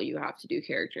general, you have to do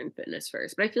character and fitness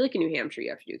first. But I feel like in New Hampshire, you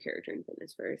have to do character and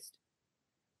fitness first.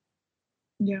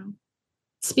 Yeah.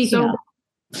 Speaking of,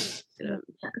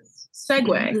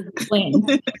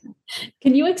 segue.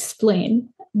 Can you explain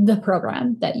the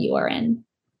program that you are in?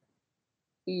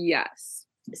 Yes.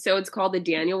 So it's called the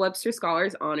Daniel Webster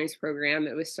Scholars Honors Program.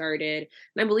 It was started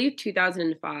in, I believe,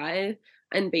 2005.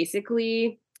 And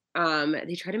basically,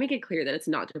 they try to make it clear that it's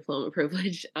not diploma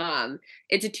privilege.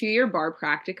 It's a 2-year bar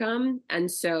practicum.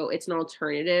 And so it's an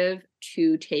alternative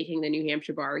to taking the New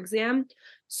Hampshire bar exam.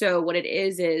 So what it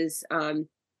is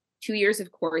 2 years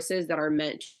of courses that are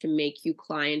meant to make you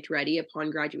client ready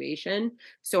upon graduation.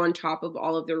 So on top of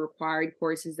all of the required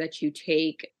courses that you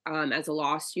take as a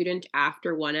law student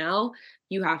after 1L,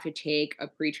 you have to take a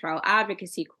pretrial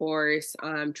advocacy course,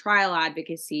 trial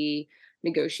advocacy,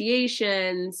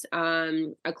 negotiations,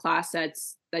 a class that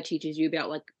teaches you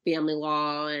about like family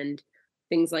law and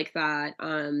things like that,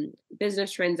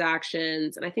 business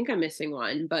transactions, and I think I'm missing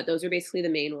one, but those are basically the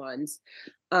main ones.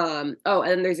 And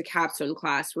then there's a capstone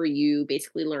class where you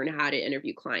basically learn how to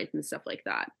interview clients and stuff like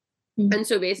that. Mm-hmm. And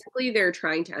so basically they're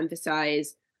trying to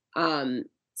emphasize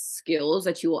skills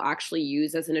that you will actually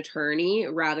use as an attorney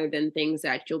rather than things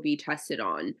that you'll be tested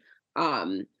on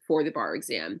for the bar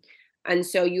exam. And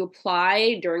so you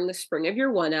apply during the spring of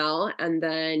your 1L, and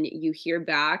then you hear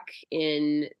back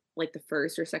in like the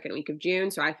first or second week of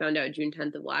June. So I found out June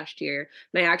 10th of last year.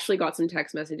 And I actually got some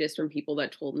text messages from people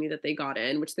that told me that they got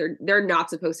in, which they're not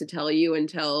supposed to tell you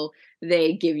until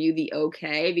they give you the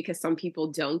okay, because some people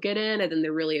don't get in and then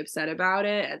they're really upset about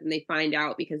it. And then they find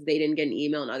out because they didn't get an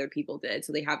email and other people did.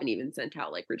 So they haven't even sent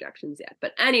out like rejections yet.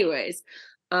 But anyways,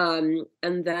 and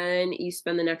then you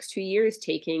spend the next 2 years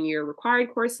taking your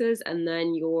required courses and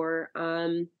then your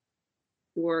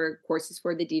courses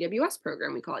for the DWS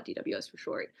program. We call it DWS for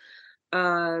short.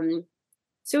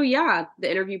 So yeah, the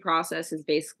interview process is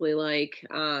basically like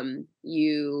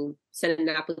you send an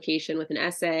application with an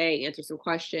essay, answer some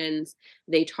questions.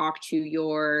 They talk to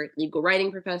your legal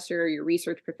writing professor, your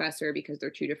research professor, because they're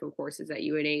two different courses at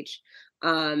UNH,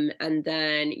 and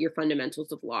then your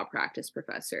fundamentals of law practice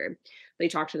professor. They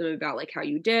talk to them about like how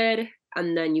you did,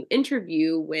 and then you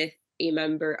interview with a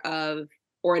member of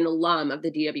or an alum of the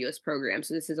DWS program.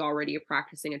 So this is already a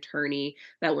practicing attorney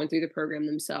that went through the program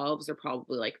themselves. Are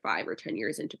probably like 5 or 10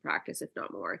 years into practice, if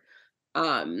not more.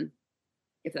 Um,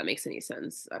 if that makes any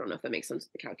sense. I don't know if that makes sense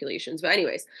with the calculations, but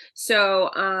anyways,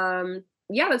 so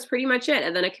yeah, that's pretty much it.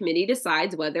 And then a committee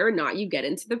decides whether or not you get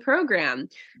into the program.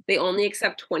 They only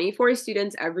accept 24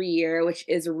 students every year, which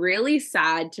is really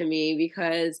sad to me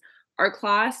because our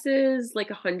class is like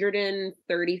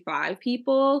 135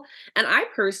 people. And I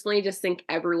personally just think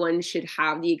everyone should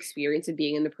have the experience of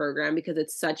being in the program because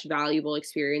it's such valuable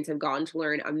experience. I've gotten to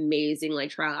learn amazing like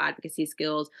trial advocacy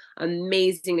skills,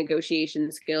 amazing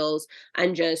negotiation skills,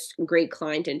 and just great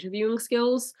client interviewing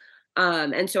skills.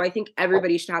 And so I think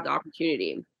everybody should have the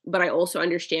opportunity. But I also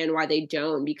understand why they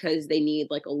don't because they need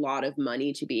like a lot of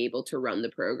money to be able to run the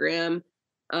program.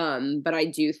 But I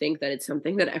do think that it's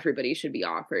something that everybody should be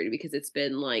offered because it's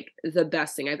been like the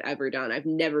best thing I've ever done. I've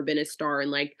never been a star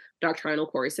in like doctrinal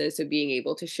courses. So being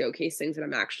able to showcase things that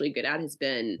I'm actually good at has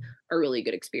been a really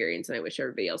good experience. And I wish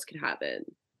everybody else could have it.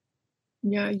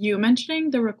 Yeah, you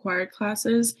mentioning the required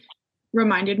classes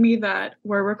reminded me that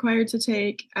we're required to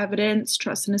take evidence,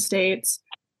 trust and estates,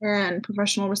 and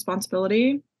professional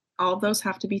responsibility. All of those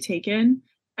have to be taken.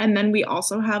 And then we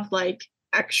also have like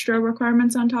extra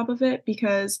requirements on top of it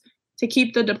because to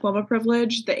keep the diploma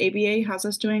privilege, the ABA has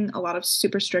us doing a lot of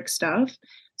super strict stuff.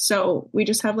 So we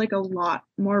just have like a lot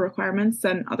more requirements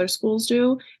than other schools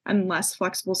do and less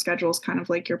flexible schedules, kind of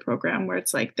like your program where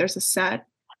it's like there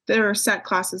are set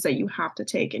classes that you have to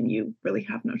take and you really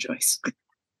have no choice.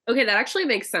 Okay, that actually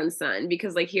makes sense then,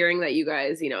 because like hearing that you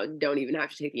guys, don't even have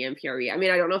to take the MPRE. I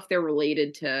mean, I don't know if they're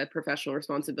related to professional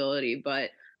responsibility, but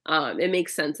it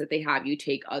makes sense that they have you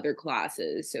take other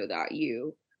classes so that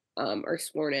you are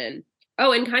sworn in.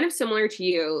 Oh, and kind of similar to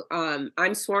you,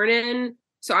 I'm sworn in.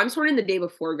 So I'm sworn in the day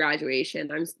before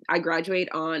graduation. I graduate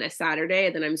on a Saturday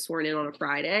and then I'm sworn in on a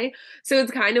Friday. So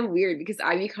it's kind of weird because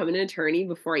I become an attorney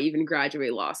before I even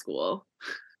graduate law school.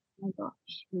 Oh my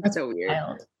gosh. It's That's so weird.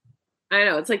 wild. I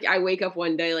know. It's like I wake up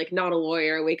one day like not a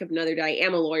lawyer. I wake up another day, I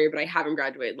am a lawyer, but I haven't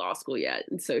graduated law school yet.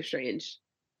 It's so strange.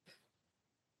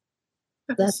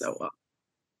 That's so well.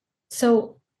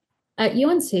 So at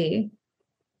UNC,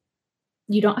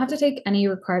 you don't have to take any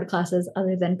required classes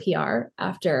other than PR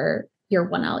after your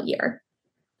 1L year.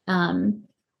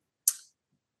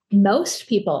 Most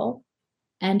people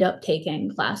end up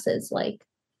taking classes like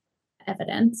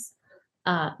evidence,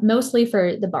 mostly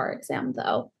for the bar exam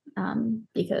though,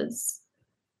 because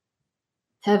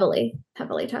heavily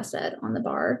tested on the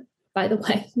bar, by the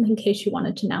way, in case you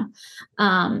wanted to know.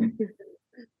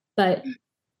 But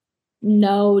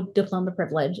no diploma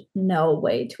privilege, no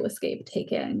way to escape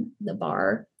taking the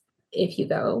bar if you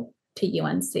go to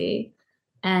UNC.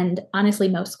 And honestly,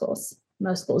 most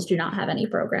schools do not have any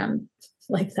program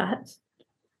like that.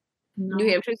 No.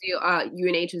 New Hampshire's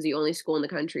UNH is the only school in the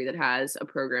country that has a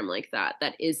program like that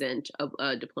isn't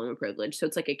a diploma privilege. So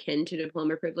it's like akin to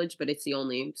diploma privilege, but it's the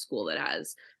only school that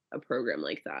has a program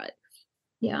like that.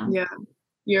 Yeah. Yeah.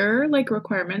 Your like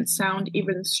requirements sound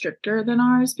even stricter than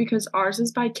ours because ours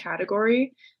is by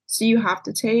category. So you have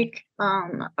to take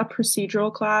a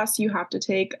procedural class, you have to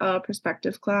take a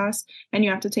perspective class, and you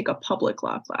have to take a public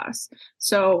law class.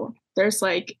 So there's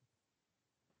like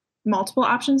multiple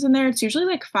options in there. It's usually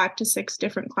like 5 to 6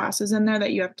 different classes in there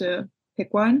that you have to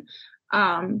pick one.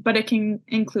 But it can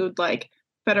include like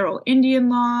federal Indian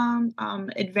law,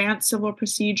 advanced civil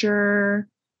procedure.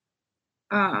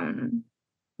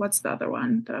 What's the other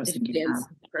one that I was thinking of?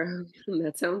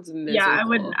 That sounds miserable. Yeah,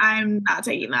 I'm not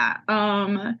taking that.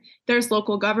 There's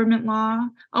local government law.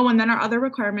 Oh, and then our other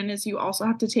requirement is you also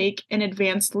have to take an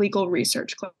advanced legal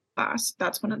research class.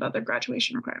 That's one of the other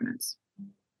graduation requirements.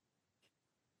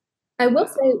 I will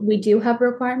say we do have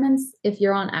requirements if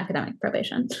you're on academic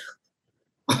probation.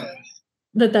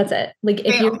 But that's it. Like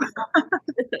if you're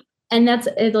and that's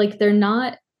it, like they're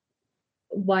not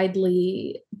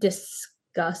widely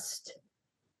discussed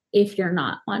if you're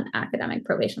not on academic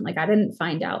probation. Like I didn't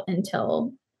find out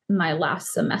until my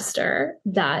last semester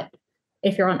that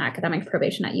if you're on academic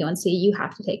probation at UNC, you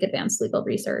have to take advanced legal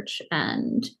research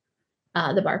and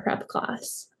the bar prep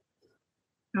class.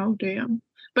 Oh, damn.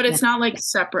 But it's not like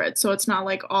separate. So it's not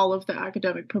like all of the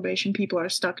academic probation people are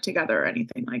stuck together or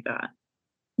anything like that.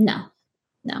 No.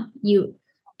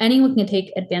 anyone can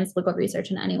take advanced legal research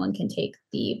and anyone can take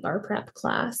the bar prep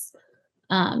class.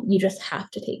 You just have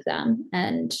to take them.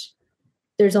 And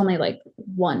there's only like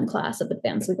one class of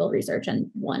advanced legal research and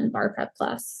one bar prep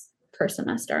class per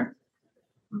semester.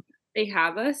 They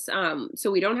have us.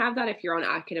 So we don't have that if you're on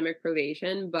academic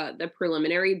probation, but the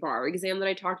preliminary bar exam that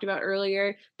I talked about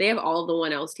earlier, they have all of the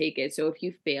 1Ls take it. So if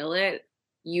you fail it,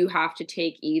 you have to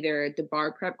take either the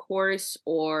bar prep course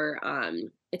or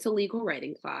it's a legal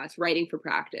writing class, writing for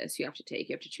practice. You have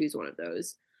to choose one of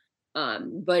those.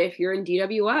 But if you're in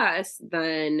DWS,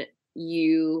 then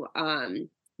you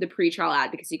the pretrial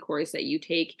advocacy course that you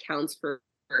take counts for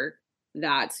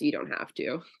that, so you don't have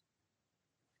to.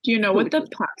 Do you know what the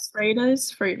pass rate is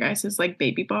for your guys' like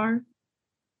baby bar?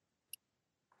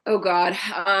 Oh God,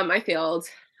 I failed.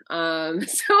 So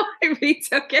I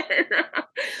retook it.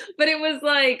 But it was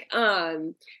like,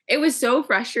 it was so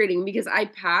frustrating because I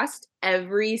passed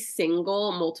every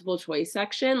single multiple choice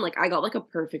section. Like I got like a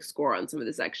perfect score on some of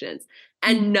the sections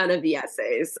and none of the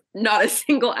essays, not a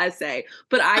single essay,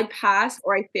 but I passed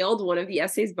or I failed one of the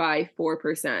essays by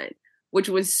 4%. Which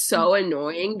was so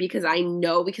annoying because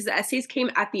because the essays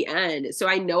came at the end. So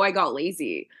I know I got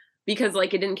lazy because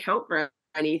like it didn't count for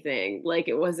anything. Like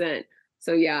it wasn't.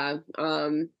 So yeah,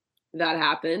 that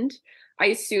happened. I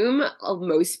assume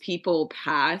most people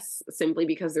pass simply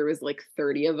because there was like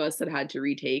 30 of us that had to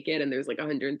retake it and there's like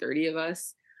 130 of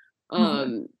us.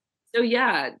 So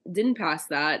yeah, didn't pass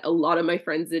that. A lot of my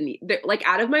friends didn't, like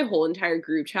out of my whole entire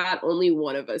group chat, only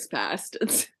one of us passed.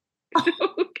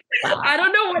 Wow. I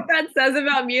don't know what that says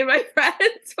about me and my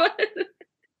friends, but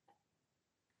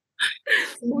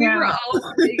we were all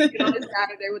taking on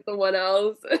Saturday with the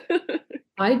 1Ls.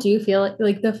 I do feel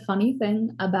like the funny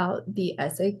thing about the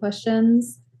essay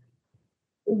questions,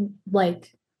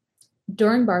 like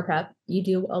during bar prep, you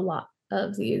do a lot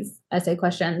of these essay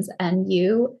questions and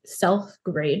you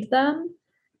self-grade them.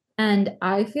 And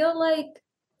I feel like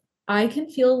I can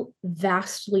feel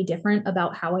vastly different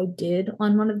about how I did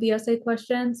on one of the essay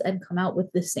questions and come out with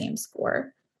the same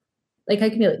score. Like I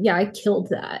can be like, yeah, I killed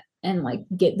that and like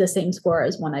get the same score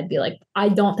as one. I'd be like, I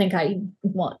don't think I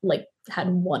had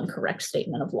one correct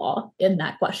statement of law in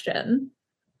that question.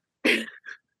 I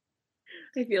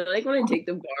feel like when I take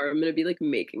the bar, I'm gonna be like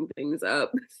making things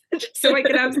up just so I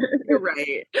can have something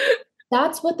right.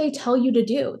 That's what they tell you to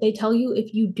do. They tell you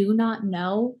if you do not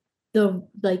know the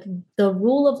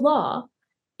rule of law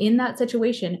in that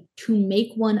situation to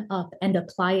make one up and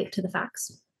apply it to the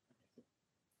facts.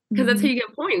 Because that's how you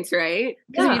get points, right?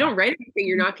 Because if you don't write anything,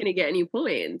 you're not going to get any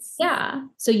points. Yeah.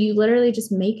 So you literally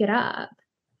just make it up.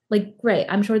 Like, great.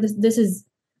 I'm sure this is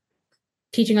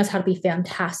teaching us how to be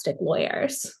fantastic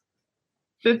lawyers.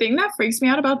 The thing that freaks me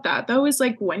out about that, though, is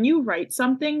like when you write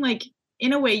something, like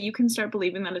in a way you can start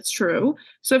believing that it's true.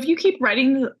 So if you keep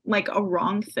writing like a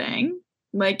wrong thing,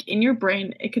 like in your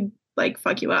brain, it could like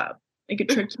fuck you up. It could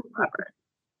trick you forever.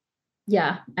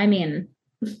 Yeah. I mean,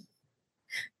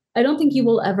 I don't think you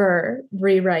will ever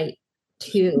rewrite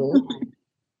two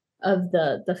of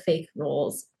the fake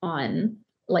rules on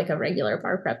like a regular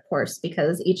bar prep course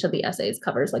because each of the essays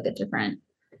covers like a different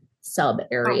sub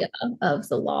area of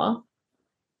the law.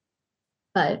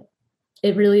 But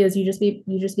it really is you just be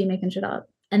making shit up.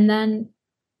 And then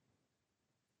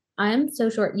I'm so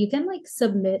short. You can like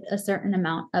submit a certain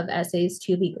amount of essays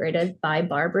to be graded by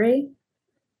Barbary.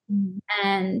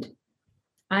 And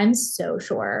I'm so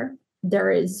sure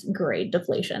there is grade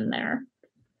deflation there.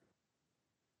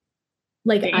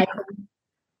 Like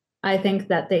I think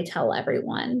that they tell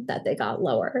everyone that they got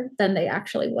lower than they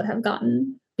actually would have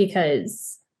gotten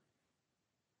because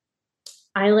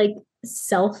I like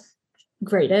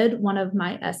self-graded one of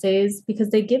my essays because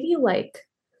they give you like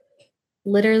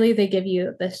literally they give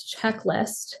you this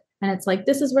checklist and it's like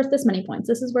this is worth this many points,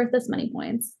 this is worth this many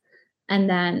points, and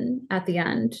then at the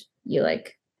end you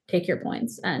like take your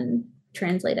points and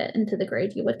translate it into the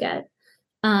grade you would get.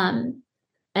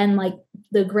 And like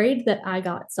the grade that I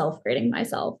got self-grading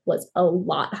myself was a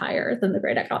lot higher than the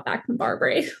grade I got back from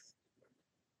Barbary.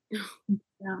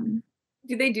 Do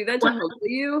they do that to humble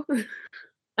you?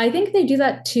 I think they do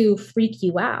that to freak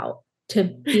you out, to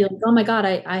be like, oh my God,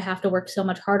 I have to work so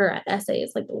much harder at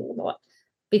essays, like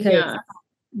because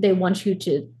they want you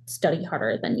to study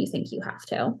harder than you think you have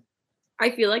to. I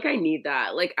feel like I need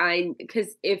that. Like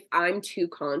because if I'm too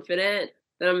confident,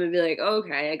 then I'm gonna be like, oh,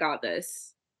 okay, I got this.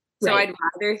 So I'd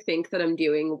rather think that I'm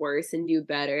doing worse and do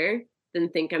better than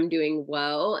think I'm doing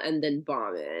well and then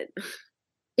bomb it.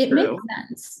 It makes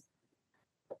sense.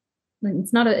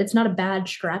 It's not a bad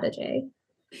strategy.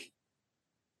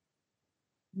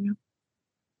 Yeah.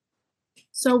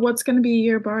 So what's going to be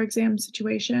your bar exam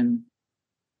situation?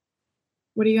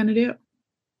 What are you going to do?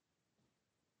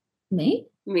 Me?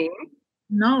 Me?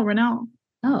 No, Ronelle.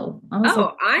 Oh, I was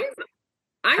like, Oh,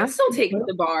 I'm how still taking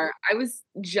the bar. I was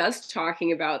just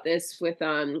talking about this with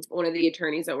one of the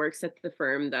attorneys that works at the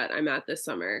firm that I'm at this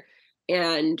summer.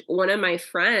 And one of my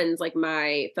friends, like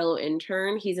my fellow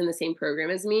intern, he's in the same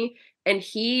program as me, and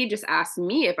he just asked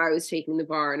me if I was taking the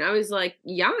bar, and I was like,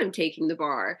 "Yeah, I'm taking the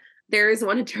bar." There is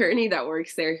one attorney that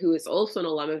works there who is also an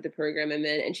alum of the program I'm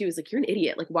in, and she was like, "You're an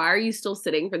idiot. Like, why are you still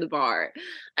sitting for the bar?"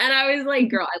 And I was like,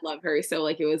 "Girl, I love her." So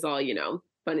like it was all,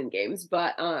 fun and games.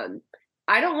 But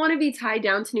I don't want to be tied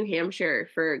down to New Hampshire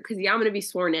because yeah, I'm going to be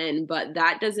sworn in, but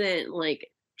that doesn't like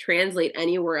translate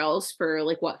anywhere else for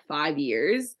like what, 5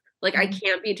 years? Like I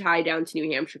can't be tied down to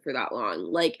New Hampshire for that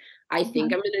long. Like I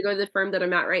think I'm going to go to the firm that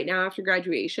I'm at right now after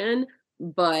graduation,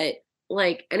 but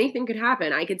like anything could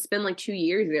happen. I could spend like 2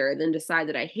 years there and then decide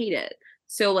that I hate it.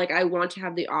 So like I want to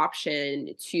have the option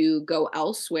to go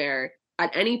elsewhere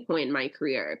at any point in my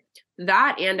career.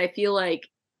 That, and I feel like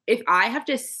if I have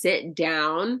to sit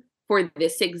down for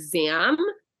this exam,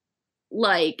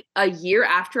 like a year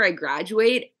after I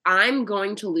graduate, I'm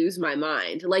going to lose my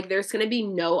mind. Like there's going to be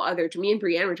no other, to me and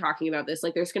Brianne were talking about this,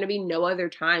 like there's going to be no other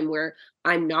time where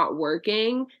I'm not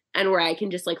working and where I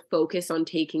can just like focus on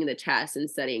taking the test and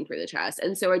studying for the test.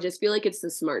 And so I just feel like it's the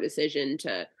smart decision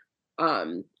to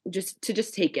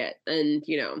just take it. And,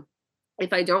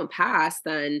 if I don't pass,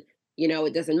 then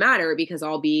it doesn't matter because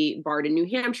I'll be barred in New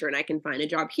Hampshire and I can find a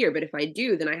job here. But if I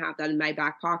do, then I have that in my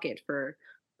back pocket for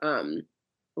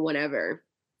whenever.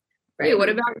 Wait, right. what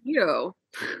about you?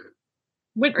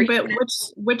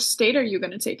 Which state are you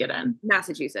going to take it in?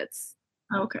 Massachusetts.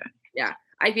 Okay. Yeah.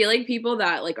 I feel like people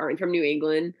that like aren't from New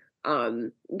England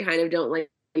kind of don't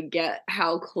like get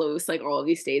how close like all of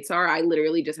these states are. I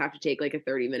literally just have to take like a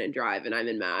 30-minute drive and I'm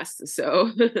in Mass.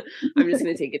 So I'm just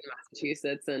going to take it to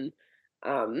Massachusetts and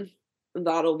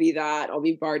that'll be that. I'll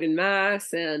be barred in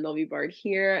Mass and I'll be barred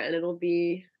here and it'll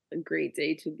be a great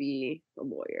day to be a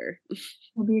lawyer.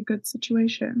 It'll be a good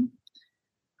situation.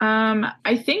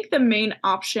 I think the main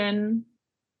option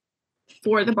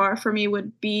for the bar for me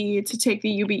would be to take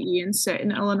the UBE and sit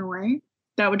in Illinois.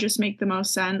 That would just make the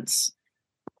most sense,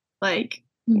 like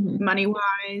money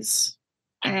wise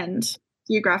and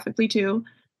geographically too.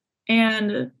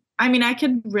 And I mean, I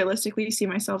could realistically see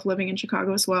myself living in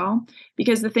Chicago as well,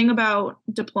 because the thing about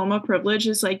diploma privilege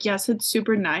is like, yes, it's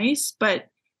super nice, but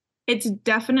it's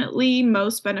definitely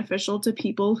most beneficial to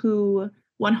people who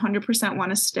 100% want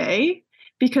to stay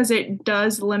because it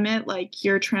does limit like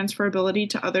your transferability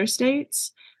to other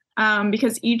states,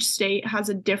 because each state has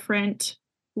a different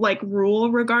like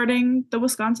rule regarding the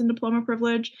Wisconsin diploma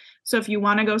privilege. So if you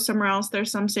want to go somewhere else,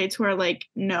 there's some states who are like,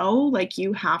 no, like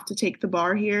you have to take the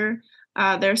bar here.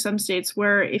 There are some states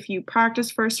where if you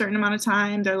practice for a certain amount of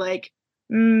time, they're like,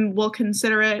 we'll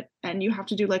consider it, and you have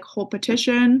to do like whole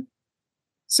petition.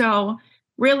 So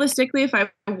realistically, if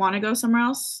I want to go somewhere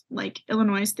else, like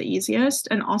Illinois is the easiest.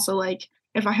 And also like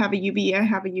if I have a UBE, I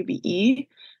have a UBE.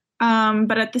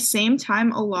 But at the same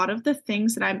time, a lot of the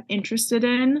things that I'm interested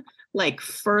in, like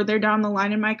further down the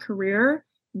line in my career,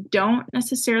 don't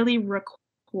necessarily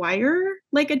require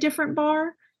like a different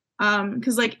bar.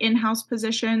 Because like in-house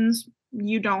positions,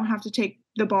 you don't have to take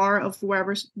the bar of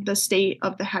wherever the state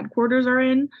of the headquarters are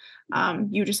in.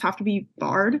 You just have to be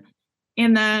barred.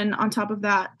 And then on top of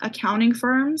that, accounting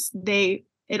firms,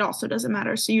 it also doesn't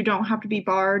matter. So you don't have to be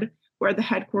barred where the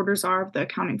headquarters are of the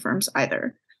accounting firms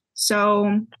either.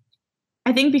 So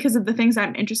I think because of the things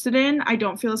I'm interested in, I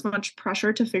don't feel as much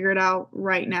pressure to figure it out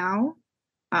right now.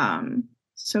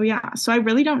 So yeah, so I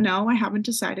really don't know. I haven't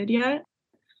decided yet.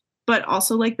 But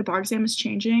also like the bar exam is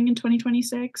changing in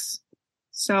 2026.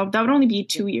 So that would only be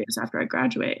 2 years after I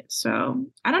graduate. So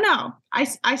I don't know.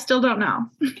 I still don't know.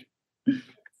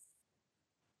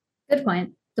 Good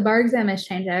point. The bar exam is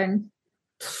changing.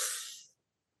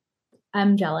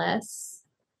 I'm jealous.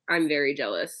 I'm very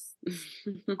jealous.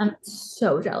 I'm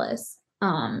so jealous.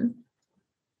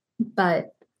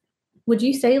 But would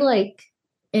you say like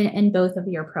in both of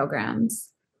your programs,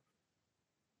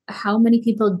 how many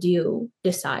people do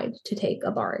decide to take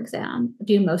a bar exam?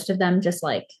 Do most of them just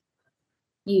like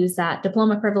use that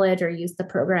diploma privilege or use the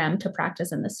program to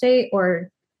practice in the state, or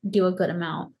do a good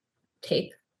amount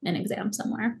take an exam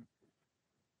somewhere?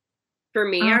 For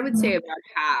me, I would say about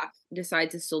half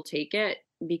decide to still take it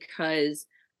because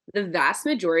the vast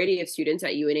majority of students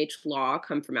at UNH Law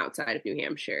come from outside of New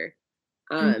Hampshire,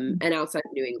 and outside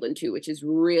of New England too, which is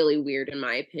really weird in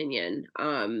my opinion.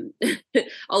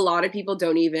 A lot of people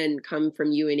don't even come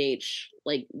from UNH,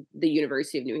 like the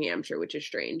University of New Hampshire, which is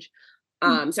strange.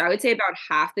 So I would say about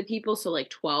half the people, so like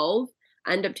 12,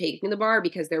 end up taking the bar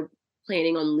because they're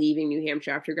planning on leaving New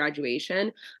Hampshire after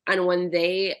graduation. And when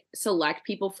they select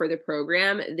people for the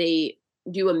program, they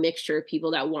do a mixture of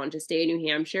people that want to stay in New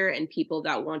Hampshire and people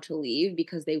that want to leave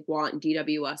because they want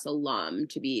DWS alum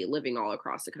to be living all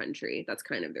across the country. That's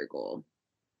kind of their goal.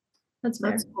 That's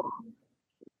fair. That's cool.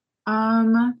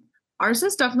 Ours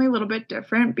is definitely a little bit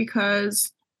different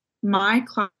because my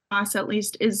class at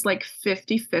least is like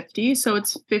 50-50. So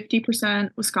it's 50%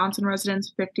 Wisconsin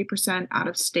residents, 50%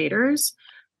 out-of-staters.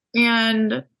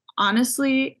 And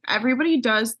honestly, everybody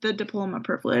does the diploma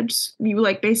privilege. You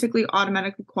like basically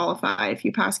automatically qualify if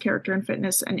you pass character and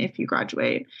fitness and if you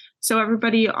graduate. So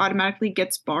everybody automatically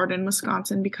gets barred in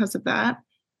Wisconsin because of that.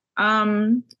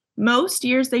 Most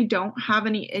years they don't have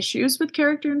any issues with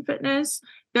character and fitness.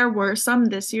 There were some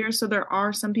this year, so there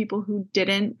are some people who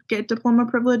didn't get diploma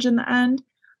privilege in the end,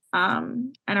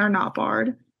 and are not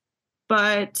barred.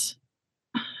 But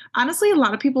honestly, a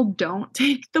lot of people don't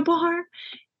take the bar,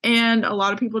 and a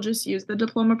lot of people just use the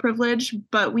diploma privilege.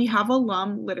 But we have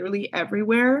alum literally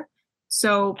everywhere,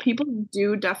 so people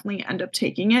do definitely end up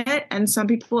taking it, and some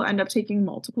people end up taking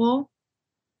multiple.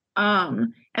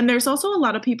 And there's also a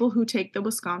lot of people who take the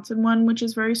Wisconsin one, which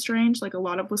is very strange. Like a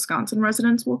lot of Wisconsin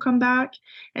residents will come back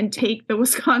and take the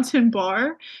Wisconsin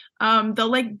bar.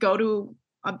 They'll like go to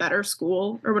a better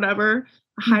school or whatever,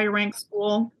 a higher ranked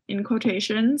school in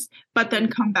quotations, but then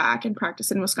come back and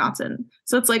practice in Wisconsin.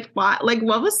 So it's like, what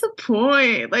was the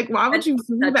point? Like, why would you do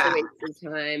Such that? a waste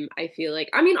of time. I feel like,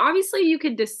 I mean, obviously you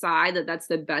could decide that that's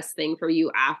the best thing for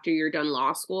you after you're done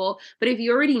law school, but if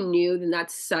you already knew, then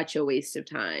that's such a waste of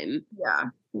time. Yeah,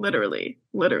 literally,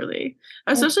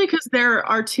 especially because there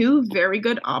are two very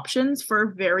good options for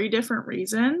very different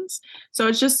reasons. So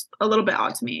it's just a little bit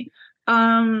odd to me.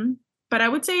 But I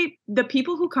would say the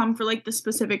people who come for like the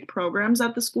specific programs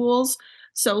at the schools,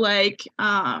 so like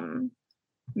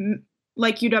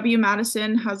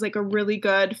UW-Madison has like a really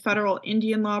good federal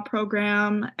Indian law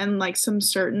program and like some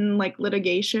certain like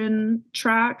litigation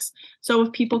tracks. So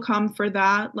if people come for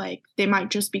that, like they might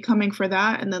just be coming for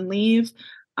that and then leave.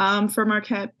 For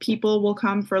Marquette, people will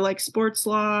come for like sports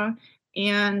law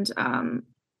and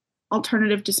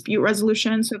alternative dispute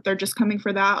resolution. So if they're just coming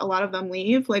for that, a lot of them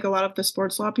leave. Like a lot of the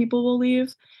sports law people will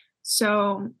leave.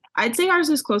 So I'd say ours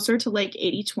is closer to like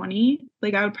 80-20.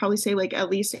 Like I would probably say like at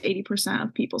least 80%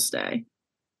 of people stay.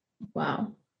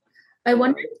 Wow. I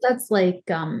wonder if that's like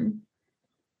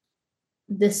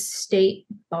the state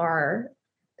bar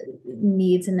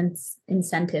needs an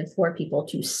incentive for people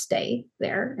to stay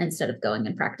there instead of going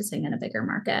and practicing in a bigger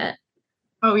market.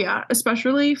 Oh yeah,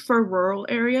 especially for rural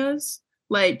areas.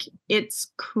 Like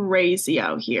it's crazy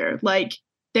out here. Like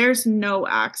there's no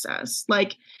access.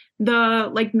 Like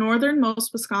the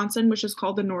northernmost Wisconsin, which is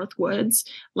called the North Woods,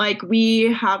 like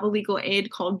we have a legal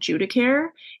aid called Judicare,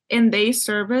 and they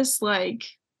service like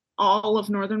all of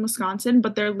northern Wisconsin,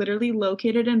 but they're literally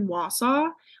located in Wausau,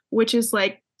 which is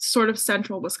like sort of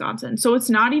central Wisconsin. So it's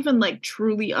not even like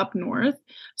truly up north.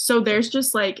 So there's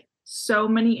just like so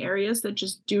many areas that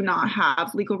just do not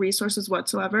have legal resources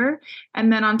whatsoever.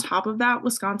 And then on top of that,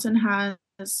 Wisconsin has,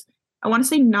 I want to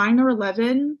say 9 or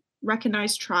 11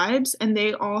 recognized tribes, and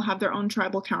they all have their own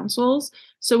tribal councils.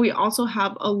 So we also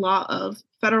have a lot of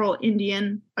federal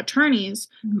Indian attorneys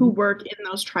who work in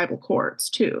those tribal courts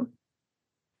too.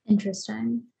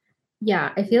 Interesting.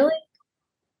 Yeah, I feel like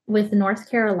with North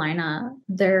Carolina,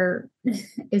 there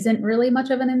isn't really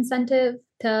much of an incentive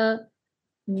to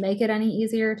make it any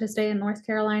easier to stay in North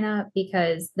Carolina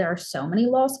because there are so many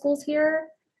law schools here,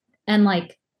 and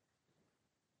like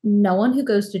no one who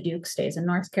goes to Duke stays in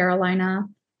North Carolina.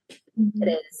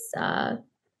 It is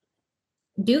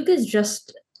Duke is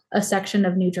just a section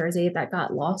of New Jersey that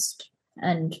got lost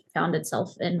and found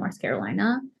itself in North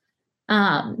Carolina.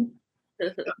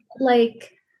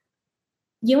 Like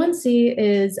UNC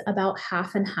is about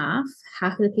half and half.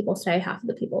 Half of the people stay, half of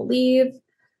the people leave.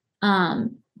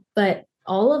 But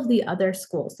all of the other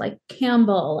schools like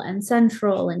Campbell and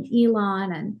Central and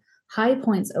Elon and High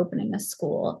Point's opening a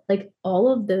school, like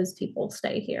all of those people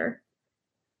stay here.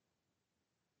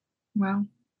 Wow.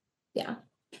 Yeah.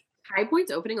 High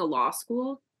Point's opening a law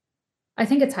school? I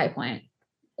think it's High Point.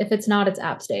 If it's not, it's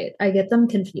App State. I get them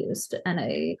confused, and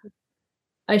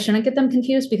I shouldn't get them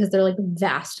confused because they're like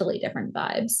vastly different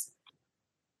vibes.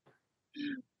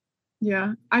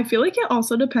 Yeah, I feel like it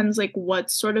also depends like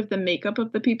what's sort of the makeup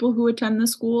of the people who attend the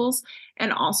schools,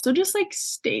 and also just like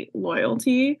state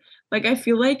loyalty. Like I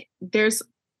feel like there's,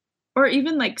 or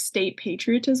even like state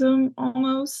patriotism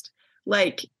almost.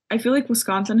 Like I feel like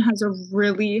Wisconsin has a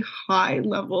really high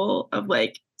level of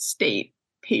like state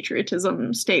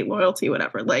patriotism, state loyalty,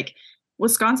 whatever. Like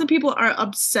Wisconsin people are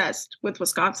obsessed with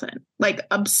Wisconsin, like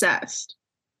obsessed.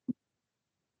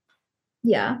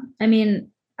 Yeah. I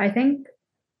mean, I think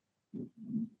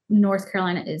North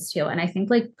Carolina is too. And I think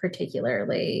like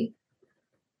particularly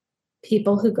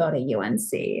people who go to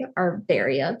UNC are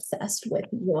very obsessed with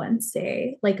UNC,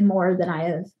 like more than I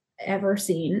have ever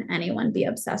seen anyone be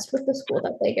obsessed with the school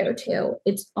that they go to.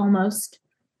 It's almost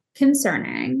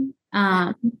concerning.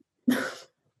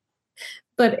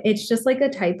 But it's just like a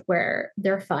type where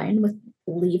they're fine with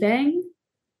leaving,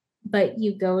 but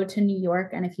you go to New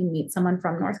York, and if you meet someone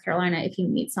from North Carolina, if you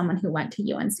meet someone who went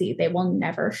to UNC, they will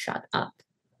never shut up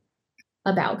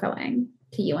about going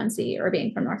to UNC or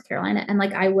being from North Carolina. And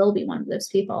like, I will be one of those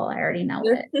people. I already know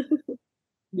it.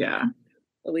 Yeah.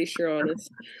 At least you're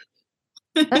honest.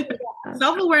 Yeah.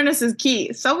 Self-awareness is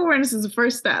key. Self-awareness is the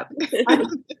first step.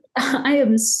 I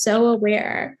am so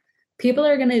aware. People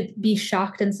are going to be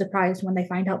shocked and surprised when they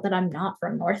find out that I'm not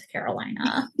from North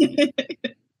Carolina.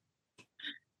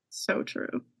 So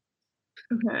true.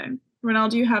 Okay. Ronelle,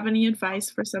 do you have any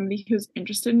advice for somebody who's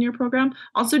interested in your program?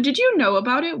 Also, did you know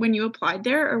about it when you applied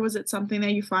there, or was it something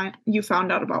that you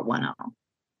found out about 1L?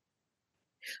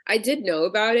 I did know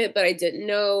about it, but I didn't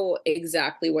know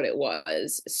exactly what it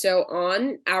was. So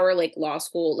on our like law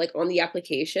school, like on the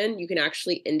application, you can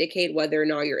actually indicate whether or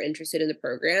not you're interested in the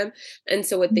program. And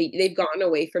so what they've gotten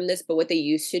away from this, but what they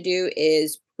used to do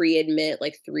is pre-admit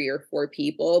like 3 or 4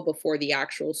 people before the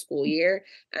actual school year.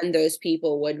 And those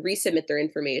people would resubmit their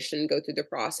information, go through the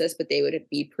process, but they would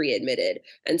be pre-admitted.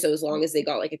 And so as long as they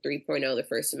got like a 3.0 the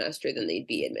first semester, then they'd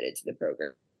be admitted to the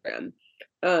program.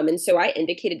 And so I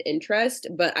indicated interest,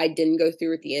 but I didn't go through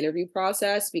with the interview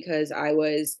process because I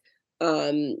was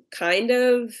kind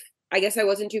of, I guess I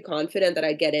wasn't too confident that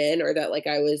I'd get in, or that like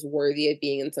I was worthy of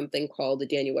being in something called the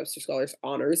Daniel Webster Scholars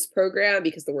Honors Program,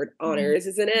 because the word honors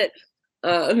is in it.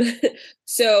 Um,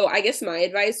 so I guess my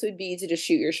advice would be to just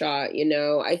shoot your shot. You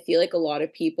know, I feel like a lot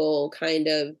of people kind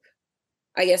of,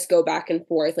 I guess, go back and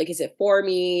forth. Like, is it for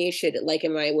me? Should it, like,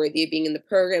 am I worthy of being in the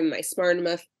program? Am I smart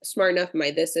enough? Am I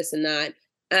this, and that?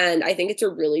 And I think it's a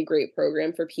really great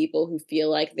program for people who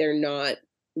feel like they're not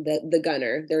the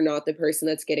gunner. They're not the person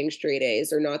that's getting straight A's.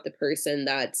 They're not the person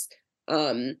that's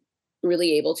um,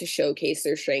 really able to showcase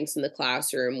their strengths in the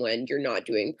classroom when you're not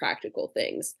doing practical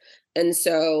things. And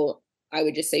so I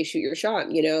would just say shoot your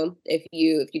shot. You know, if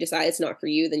you decide it's not for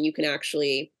you, then you can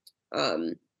actually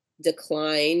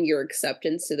decline your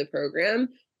acceptance to the program.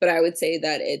 But I would say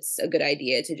that it's a good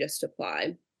idea to just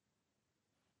apply.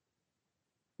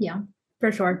 Yeah,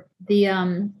 for sure.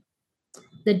 The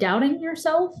doubting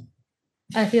yourself,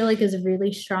 I feel like, is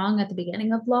really strong at the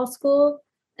beginning of law school.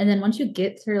 And then once you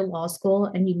get through law school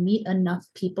and you meet enough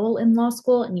people in law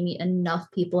school and you meet enough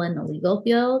people in the legal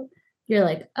field, you're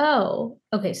like, oh,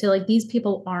 okay, so like these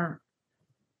people aren't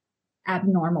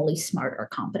abnormally smart or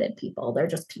competent people. They're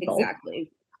just people.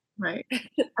 Exactly. Right.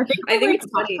 I think I think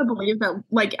it's funny to believe that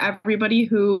like everybody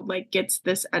who like gets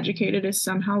this educated is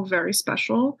somehow very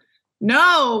special.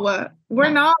 No, we're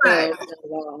not.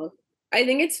 No. I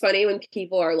think it's funny when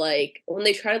people are like, when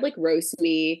they try to like roast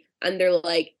me and they're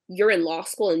like, you're in law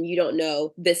school and you don't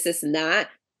know this, and that.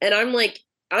 And I'm like,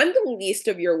 I'm the least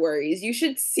of your worries. You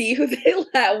should see who they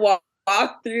let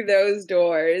walk through those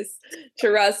doors.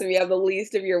 Trust me, I'm the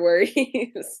least of your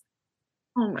worries.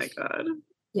 Oh my God.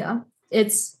 Yeah.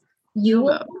 It's you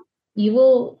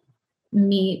will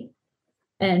meet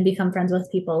and become friends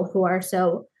with people who are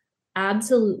so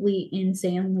absolutely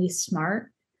insanely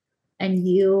smart, and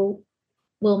you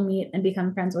will meet and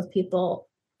become friends with people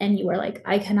and you are like,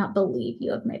 I cannot believe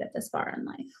you have made it this far in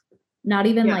life. Not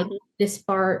even like this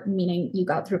far, meaning you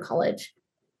got through college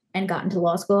and got into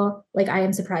law school. Like, I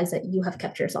am surprised that you have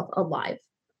kept yourself alive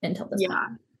until this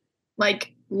point.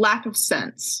 Like lack of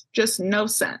sense, just no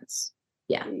sense.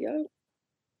 Yeah.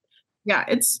 Yeah,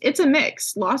 it's a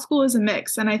mix. Law school is a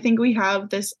mix. And I think we have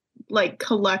this like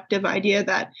collective idea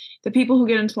that the people who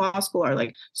get into law school are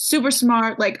like super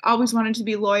smart, like always wanted to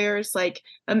be lawyers, like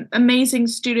amazing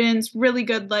students, really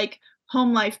good like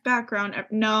home life background.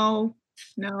 No.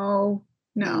 Mm-mm.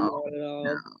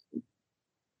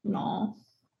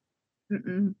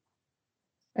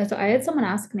 So I had someone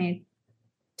ask me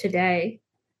today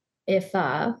if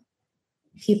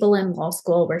people in law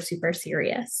school were super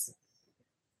serious.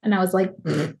 And I was like,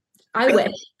 I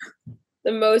wish.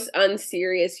 The most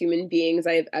unserious human beings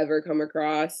I have ever come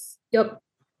across. Yep.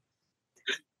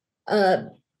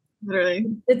 Literally.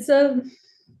 It's to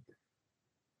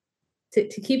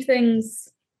keep things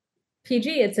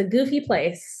PG, it's a goofy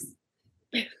place.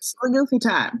 Still a goofy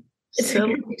time.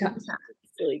 Silly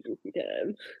goofy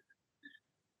time.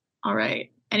 All right.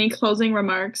 Any closing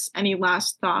remarks? Any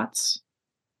last thoughts?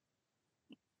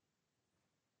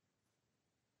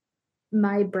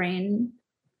 My brain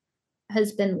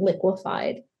has been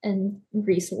liquefied and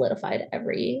re-solidified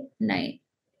every night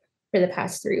for the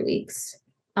past 3 weeks.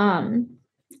 And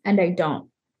I don't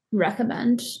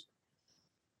recommend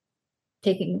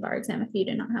taking the bar exam if you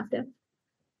do not have to.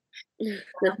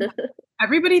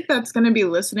 Everybody that's going to be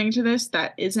listening to this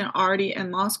that isn't already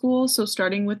in law school, so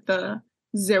starting with the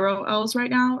 0 L's right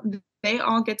now, they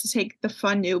all get to take the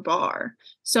fun new bar.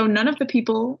 So none of the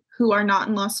people who are not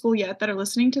in law school yet that are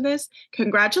listening to this,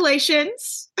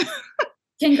 congratulations.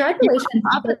 Congratulations.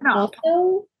 But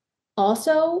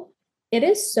also, it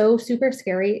is so super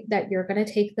scary that you're going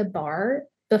to take the bar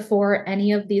before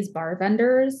any of these bar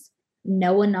vendors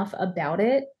know enough about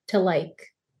it to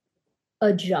like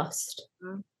adjust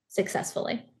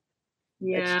successfully.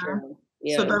 Yeah.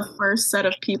 So the first set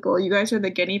of people, you guys are the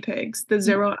guinea pigs, the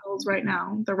 0 L's right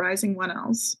now, the rising 1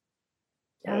 L's.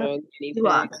 Guinea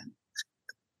pigs.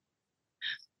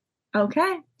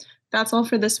 Okay. That's all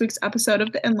for this week's episode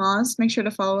of The In-Laws. Make sure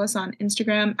to follow us on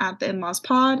Instagram at The In-Laws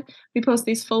Pod. We post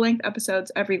these full-length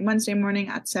episodes every Wednesday morning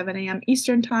at 7 a.m.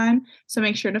 Eastern Time. So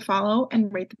make sure to follow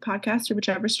and rate the podcast or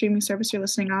whichever streaming service you're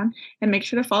listening on. And make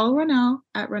sure to follow Ronelle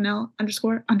at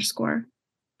Ronelle__.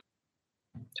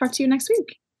 Talk to you next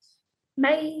week.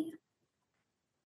 Bye.